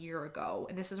less than a year ago.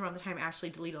 And this is around the time Ashley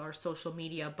deleted all her social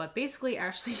media. But basically,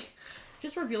 Ashley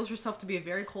just reveals herself to be a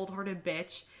very cold-hearted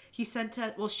bitch. He sent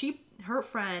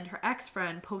her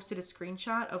ex-friend posted a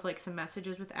screenshot of like some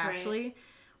messages with Ashley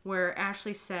where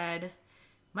Ashley said,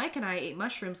 Mike and I ate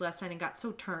mushrooms last night and got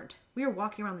so turned. We were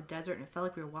walking around the desert and it felt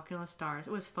like we were walking on the stars.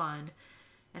 It was fun.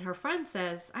 And her friend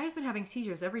says, I have been having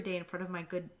seizures every day in front of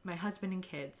my husband and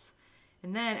kids.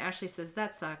 And then Ashley says,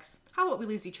 that sucks. How about we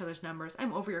lose each other's numbers?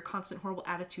 I'm over your constant horrible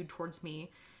attitude towards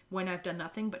me when I've done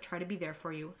nothing but try to be there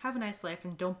for you. Have a nice life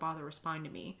and don't bother responding to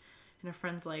me. And her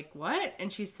friend's like, what?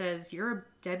 And she says, you're a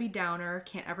Debbie Downer.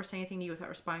 Can't ever say anything to you without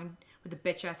responding with a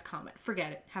bitch-ass comment.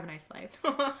 Forget it. Have a nice life.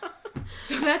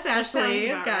 So that's Ashley,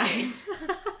 guys.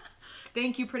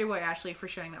 Thank you, Pretty Boy Ashley, for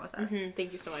sharing that with us.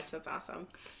 Thank you so much. That's awesome.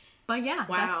 But yeah,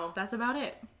 wow. That's about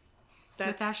it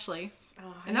with Ashley.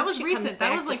 Oh, and that was recent.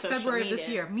 That was like February of this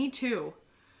year. Me too.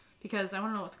 Because I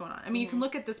want to know what's going on. I mean, you can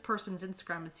look at this person's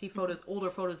Instagram and see older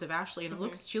photos of Ashley,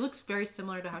 and she looks very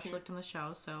similar to how she looked on the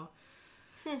show. So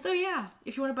yeah,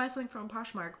 if you want to buy something from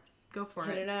Poshmark, go for it.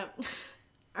 Hit it up.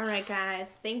 All right,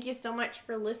 guys. Thank you so much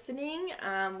for listening.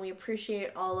 We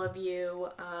appreciate all of you.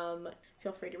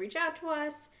 Feel free to reach out to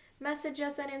us, message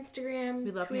us on Instagram,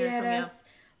 We love tweet hearing at from you. us,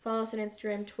 follow us on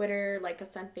Instagram, Twitter, like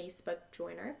us on Facebook,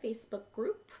 join our Facebook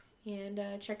group, and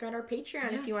check out our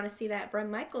Patreon if you want to see that Bret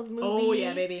Michaels movie. Oh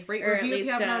yeah, baby. Rate, or review at if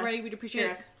you haven't least, already. We'd appreciate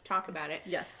hear it. us talk about it.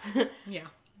 Yes. Yeah.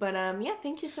 But yeah,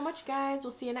 thank you so much, guys.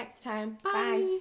 We'll see you next time. Bye. Bye.